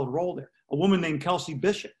solid role there. A woman named Kelsey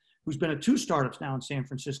Bishop, who's been at 2 startups now in San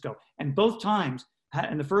Francisco, and both times,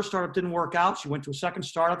 and the first startup didn't work out. She went to a second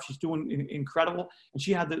startup. She's doing incredible, and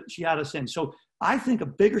she had us in. So I think a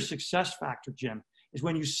bigger success factor, Jim, is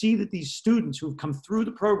when you see that these students who've come through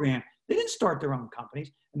the program, they didn't start their own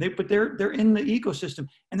companies, but they're in the ecosystem,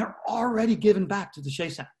 and they're already giving back to the Shea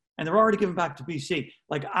Center, and they're already giving back to BC.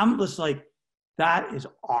 Like, I'm just like, that is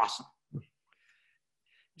awesome.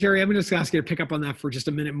 Jerry, I'm just ask you to pick up on that for just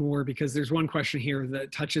a minute more, because there's one question here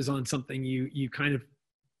that touches on something you kind of,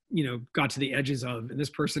 got to the edges of. And this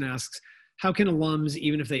person asks, how can alums,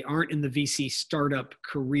 even if they aren't in the VC startup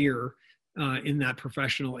career in that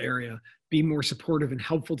professional area, be more supportive and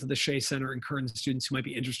helpful to the Shea Center and current students who might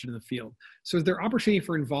be interested in the field? So is there opportunity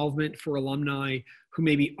for involvement for alumni who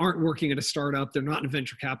maybe aren't working at a startup, they're not in a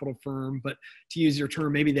venture capital firm, but to use your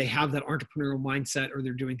term, maybe they have that entrepreneurial mindset, or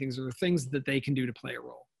they're doing things, or things that they can do to play a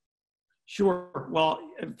role? Sure. Well,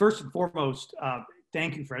 first and foremost,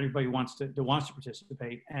 thank you for everybody who wants to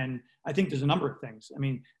participate. And I think there's a number of things. I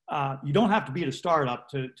mean, you don't have to be at a startup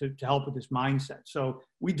to help with this mindset. So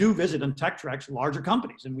we do visit on Tech Treks larger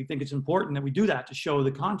companies, and we think it's important that we do that to show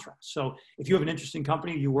the contrast. So if you have an interesting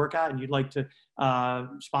company you work at and you'd like to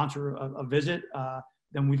sponsor a visit,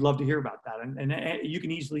 then we'd love to hear about that. And you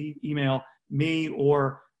can easily email me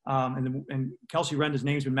or and Kelsey Renda's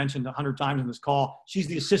name's been mentioned 100 times in this call. She's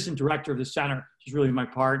the assistant director of the center. She's really my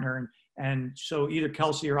partner. And so either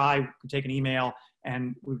Kelsey or I could take an email,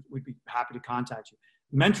 and we'd be happy to contact you.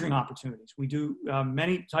 Mentoring opportunities. We do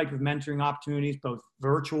many types of mentoring opportunities, both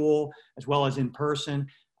virtual as well as in person.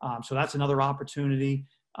 So that's another opportunity.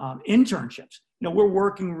 Internships. We're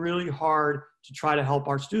working really hard to try to help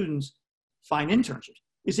our students find internships.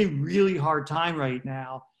 It's a really hard time right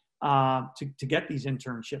now to get these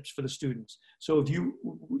internships for the students. So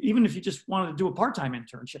even if you just wanted to do a part-time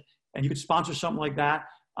internship and you could sponsor something like that,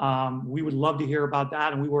 we would love to hear about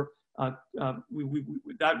that. And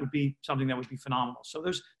that would be something that would be phenomenal. So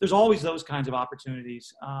there's always those kinds of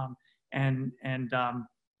opportunities. So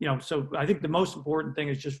I think the most important thing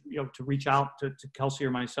is just, to reach out to Kelsey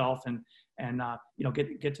or myself and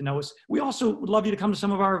get to know us. We also would love you to come to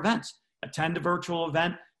some of our events, attend a virtual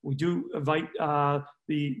event. We do invite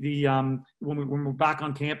when we're back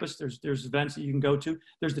on campus, there's events that you can go to.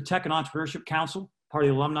 There's the Tech and Entrepreneurship Council, part of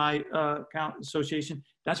the Alumni Association.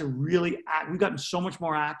 That's we've gotten so much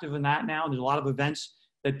more active in that now. There's a lot of events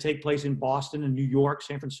that take place in Boston and New York,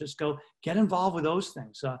 San Francisco. Get involved with those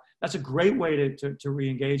things. That's a great way to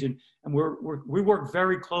re-engage. And we work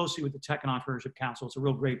very closely with the Tech and Entrepreneurship Council. It's a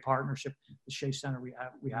real great partnership, the Shea Center we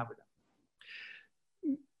have with them.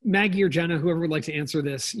 Maggie or Jenna, whoever would like to answer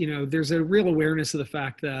this, there's a real awareness of the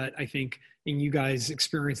fact that I think, and you guys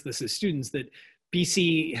experience this as students, that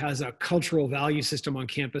BC has a cultural value system on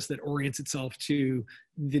campus that orients itself to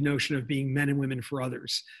the notion of being men and women for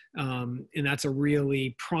others. And that's a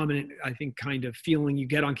really prominent, I think, kind of feeling you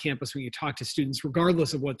get on campus when you talk to students,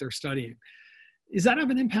 regardless of what they're studying. Does that have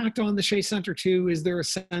an impact on the Shea Center too? Is there a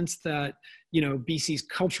sense that, BC's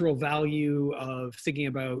cultural value of thinking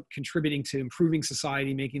about contributing to improving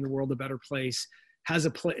society, making the world a better place, does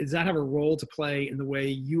that have a role to play in the way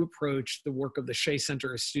you approach the work of the Shea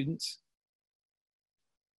Center as students?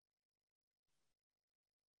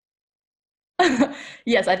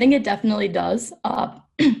 Yes, I think it definitely does.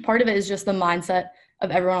 Part of it is just the mindset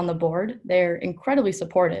of everyone on the board. They're incredibly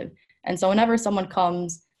supportive. And so whenever someone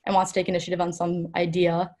comes and wants to take initiative on some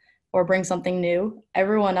idea or bring something new,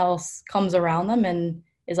 everyone else comes around them and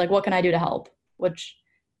is like, what can I do to help? Which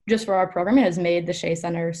just for our programming has made the Shea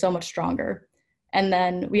Center so much stronger. And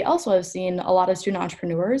then we also have seen a lot of student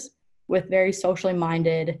entrepreneurs with very socially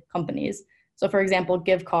minded companies. So for example,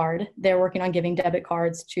 Give Card, they're working on giving debit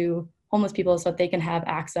cards to homeless people so that they can have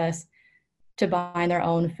access to buying their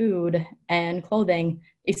own food and clothing,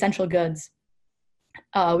 essential goods.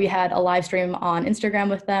 We had a live stream on Instagram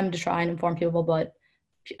with them to try and inform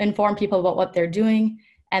people about what they're doing.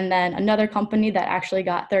 And then another company that actually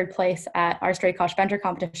got third place at our Straight Cost Venture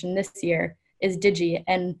competition this year is Digi,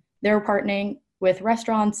 and they're partnering with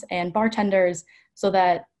restaurants and bartenders so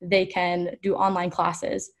that they can do online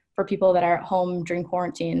classes for people that are at home during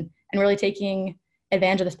quarantine, and really taking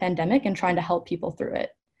advantage of this pandemic and trying to help people through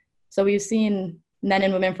it. So we've seen Men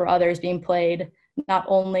and Women for Others being played not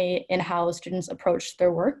only in how students approach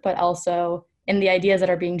their work, but also in the ideas that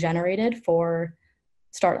are being generated for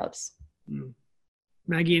startups.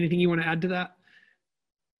 Maggie, anything you want to add to that?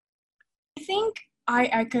 I think I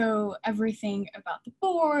echo everything about the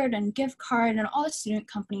board and Give Card and all the student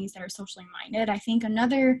companies that are socially minded. I think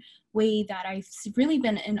another way that I've really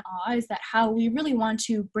been in awe is that how we really want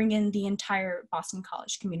to bring in the entire Boston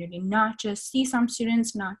College community, not just CSUM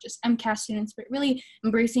students, not just MCAS students, but really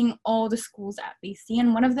embracing all the schools at BC.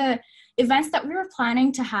 And one of the events that we were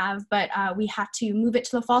planning to have, but we had to move it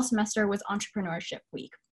to the fall semester, was Entrepreneurship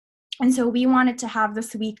Week. And so we wanted to have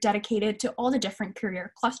this week dedicated to all the different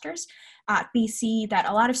career clusters at BC that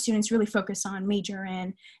a lot of students really focus on, major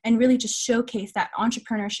in, and really just showcase that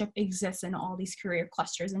entrepreneurship exists in all these career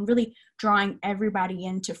clusters, and really drawing everybody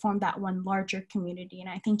in to form that one larger community. And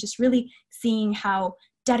I think just really seeing how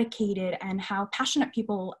dedicated and how passionate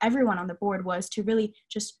people, everyone on the board, was to really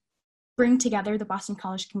just bring together the Boston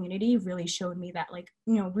College community really showed me that,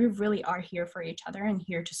 we really are here for each other and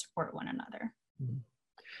here to support one another. Mm-hmm.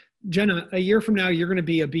 Jenna, a year from now, you're going to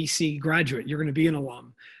be a BC graduate. You're going to be an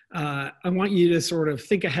alum. I want you to sort of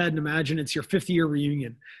think ahead and imagine it's your 5th year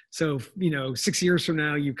reunion. So, 6 years from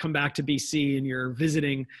now, you come back to BC and you're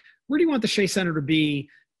visiting. Where do you want the Shea Center to be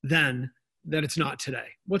then that it's not today?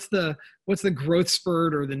 What's the growth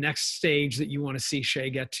spurt or the next stage that you want to see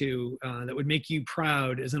Shea get to that would make you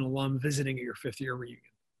proud as an alum visiting at your 5th year reunion?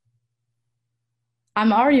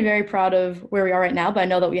 I'm already very proud of where we are right now, but I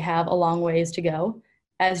know that we have a long ways to go.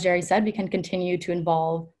 As Jerry said, we can continue to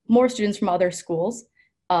involve more students from other schools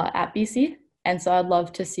at BC. And so I'd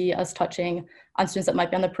love to see us touching on students that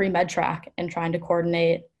might be on the pre-med track and trying to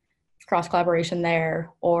coordinate cross collaboration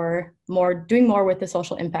there, or doing more with the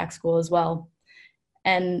social impact school as well.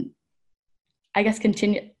 And I guess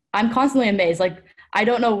I'm constantly amazed. I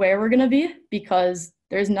don't know where we're going to be because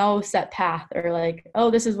there's no set path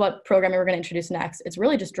or this is what programming we're going to introduce next. It's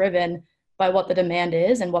really just driven by what the demand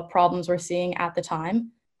is and what problems we're seeing at the time.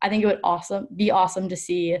 I think it would be awesome to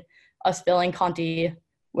see us filling Conti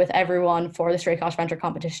with everyone for the Straight Cost Venture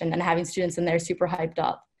competition and having students in there super hyped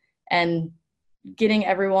up and getting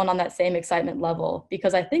everyone on that same excitement level,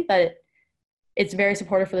 because I think that it's very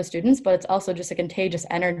supportive for the students, but it's also just a contagious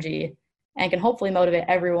energy and can hopefully motivate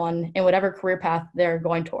everyone in whatever career path they're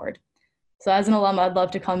going toward. So as an alum, I'd love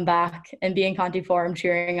to come back and be in Conti Forum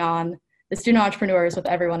cheering on the student entrepreneurs with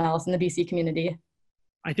everyone else in the BC community.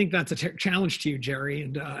 I think that's a challenge to you, Jerry,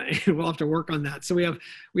 and we'll have to work on that. So we have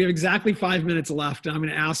exactly 5 minutes left. I'm going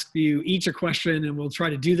to ask you each a question, and we'll try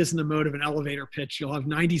to do this in the mode of an elevator pitch. You'll have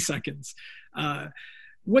 90 seconds.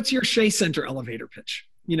 What's your Shea Center elevator pitch?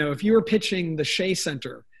 If you were pitching the Shea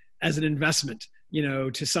Center as an investment,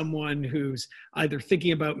 to someone who's either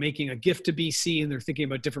thinking about making a gift to BC and they're thinking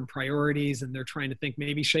about different priorities and they're trying to think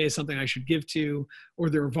maybe Shea is something I should give to, or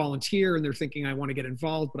they're a volunteer and they're thinking I want to get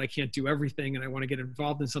involved, but I can't do everything and I want to get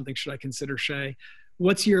involved in something. Should I consider Shea?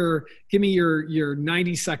 Give me your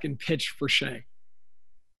 90-second pitch for Shea.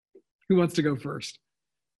 Who wants to go first?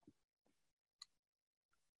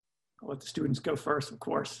 I'll let the students go first, of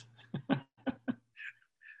course.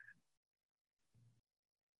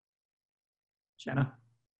 Jenna.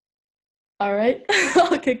 All right,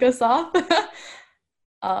 I'll kick us off.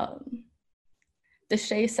 The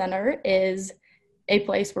Shea Center is a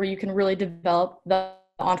place where you can really develop the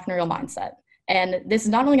entrepreneurial mindset And this is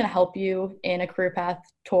not only going to help you in a career path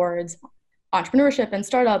towards entrepreneurship and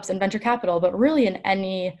startups and venture capital, but really in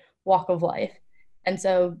any walk of life. And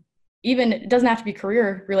so even it doesn't have to be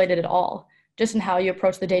career related at all, just in how you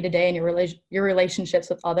approach the day-to-day and your relationships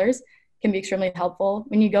with others can be extremely helpful.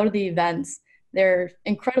 When you go to the events, they're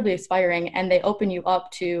incredibly inspiring and they open you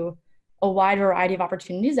up to a wide variety of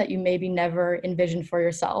opportunities that you maybe never envisioned for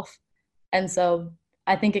yourself. And so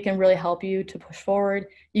I think it can really help you to push forward.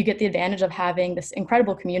 You get the advantage of having this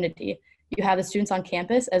incredible community. You have the students on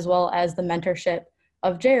campus as well as the mentorship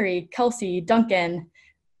of Jerry, Kelsey, Duncan,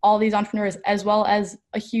 all these entrepreneurs, as well as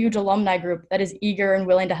a huge alumni group that is eager and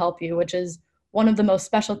willing to help you, which is one of the most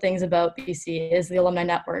special things about BC is the alumni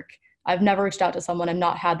network. I've never reached out to someone and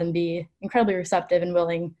not had them be incredibly receptive and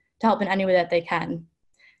willing to help in any way that they can.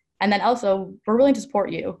 And then also, we're willing to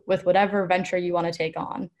support you with whatever venture you want to take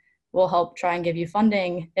on. We'll help try and give you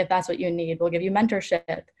funding if that's what you need. We'll give you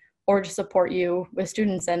mentorship or just support you with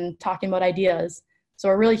students and talking about ideas. So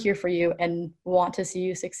we're really here for you and want to see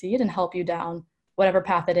you succeed and help you down whatever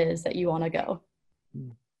path it is that you want to go.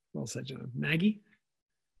 Well said, John. Maggie?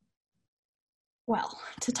 Well,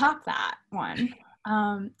 to top that one,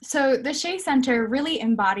 so the Shea Center really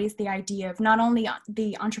embodies the idea of not only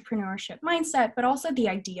the entrepreneurship mindset, but also the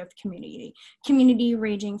idea of community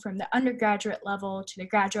ranging from the undergraduate level to the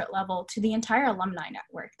graduate level to the entire alumni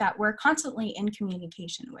network that we're constantly in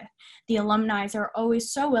communication with. The alumni are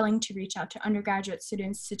always so willing to reach out to undergraduate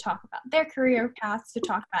students to talk about their career paths, to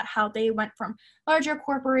talk about how they went from larger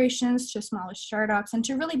corporations to smaller startups, and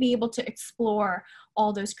to really be able to explore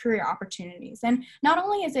all those career opportunities. And not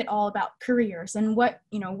only is it all about careers and what,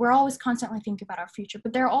 we're always constantly thinking about our future,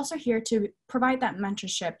 but they're also here to provide that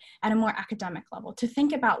mentorship at a more academic level, to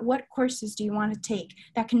think about what courses do you want to take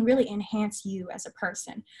that can really enhance you as a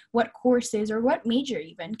person, what courses or what major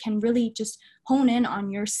even can really just hone in on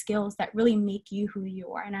your skills that really make you who you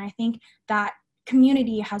are. And I think that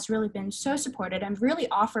community has really been so supported and really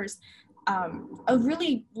offers a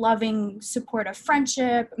really loving support of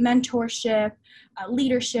friendship, mentorship,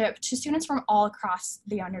 leadership to students from all across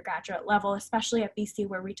the undergraduate level, especially at BC,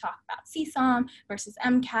 where we talk about CSOM versus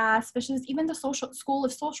MCAS, versus even the School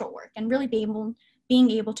of Social Work, and really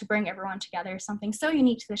being able to bring everyone together is something so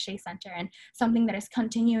unique to the Shea Center and something that is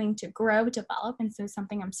continuing to grow, develop, and so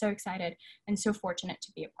something I'm so excited and so fortunate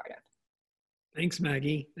to be a part of. Thanks,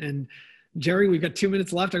 Maggie. And Jerry, we've got 2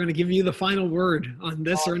 minutes left. I'm going to give you the final word on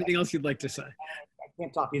this or anything else you'd like to say. I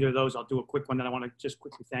can't top either of those. I'll do a quick one. Then I want to just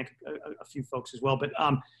quickly thank a few folks as well. But,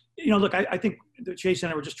 look, I think the Shea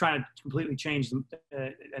Center, we're just trying to completely change and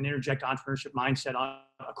interject entrepreneurship mindset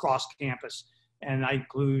across campus. And I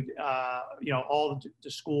include, all the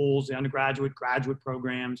schools, the undergraduate, graduate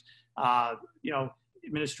programs,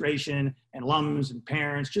 administration and alums and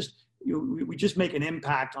parents, we just make an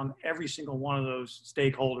impact on every single one of those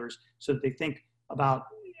stakeholders so that they think about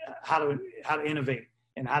how to innovate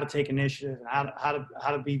and how to take initiative and how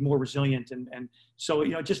to be more resilient. And so,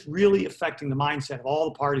 just really affecting the mindset of all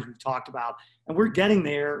the parties we've talked about. And we're getting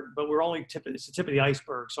there, but we're only it's the tip of the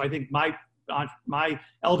iceberg. So I think my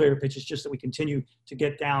elevator pitch is just that we continue to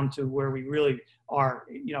get down to where we really are,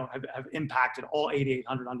 have impacted all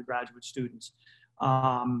 8,800 undergraduate students.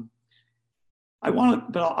 I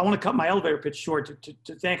want to cut my elevator pitch short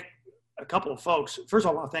to thank a couple of folks. First of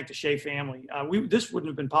all, I want to thank the Shea family. This wouldn't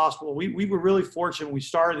have been possible. We were really fortunate when we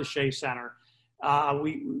started the Shea Center.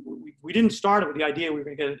 We didn't start it with the idea we were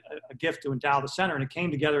going to get a gift to endow the center, and it came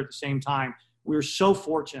together at the same time. We were so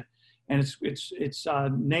fortunate, and it's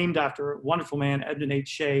named after a wonderful man, Edmund H.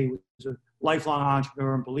 Shea, who was a lifelong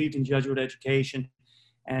entrepreneur and believed in Jesuit education,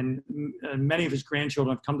 and many of his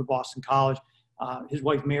grandchildren have come to Boston College. His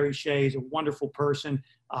wife, Mary Shea, is a wonderful person.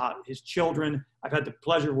 His children, I've had the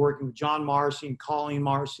pleasure of working with John Marcy and Colleen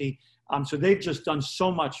Marcy. So they've just done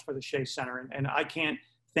so much for the Shea Center, and I can't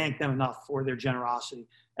thank them enough for their generosity.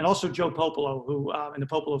 And also Joe Popolo, who and the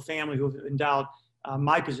Popolo family, who have endowed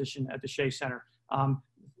my position at the Shea Center.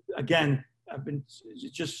 Again, I've been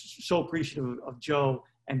just so appreciative of Joe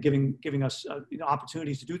and giving us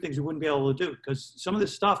opportunities to do things we wouldn't be able to do, because some of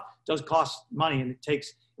this stuff does cost money, and it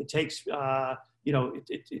takes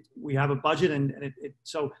we have a budget, and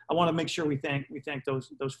so I want to make sure we thank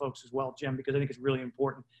those folks as well, Jim, because I think it's really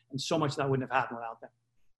important, and so much that wouldn't have happened without them.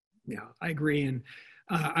 Yeah, I agree. And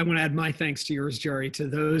I want to add my thanks to yours, Jerry, to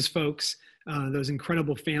those folks, those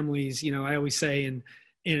incredible families. I always say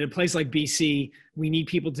in a place like BC, we need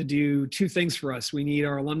people to do two things for us. We need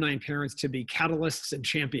our alumni and parents to be catalysts and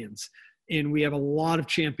champions. And we have a lot of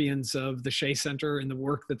champions of the Shea Center and the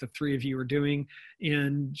work that the three of you are doing.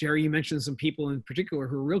 And Jerry, you mentioned some people in particular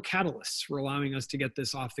who are real catalysts for allowing us to get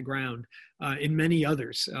this off the ground, and many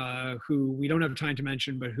others who we don't have time to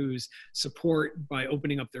mention, but whose support by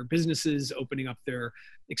opening up their businesses, opening up their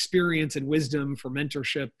experience and wisdom for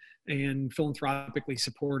mentorship, and philanthropically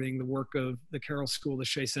supporting the work of the Carroll School, the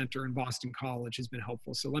Shea Center, and Boston College has been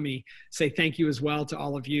helpful. So let me say thank you as well to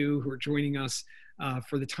all of you who are joining us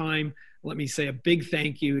for the time. Let me say a big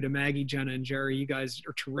thank you to Maggie, Jenna, and Jerry. You guys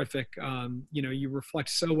are terrific. You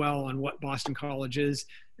reflect so well on what Boston College is,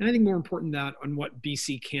 and I think more important than that, on what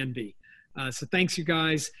BC can be. So thanks, you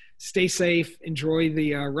guys. Stay safe. Enjoy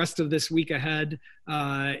the rest of this week ahead.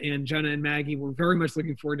 And Jenna and Maggie, we're very much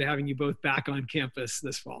looking forward to having you both back on campus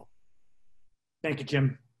this fall. Thank you,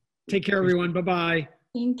 Jim. Take care, everyone. Bye-bye.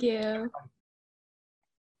 Thank you.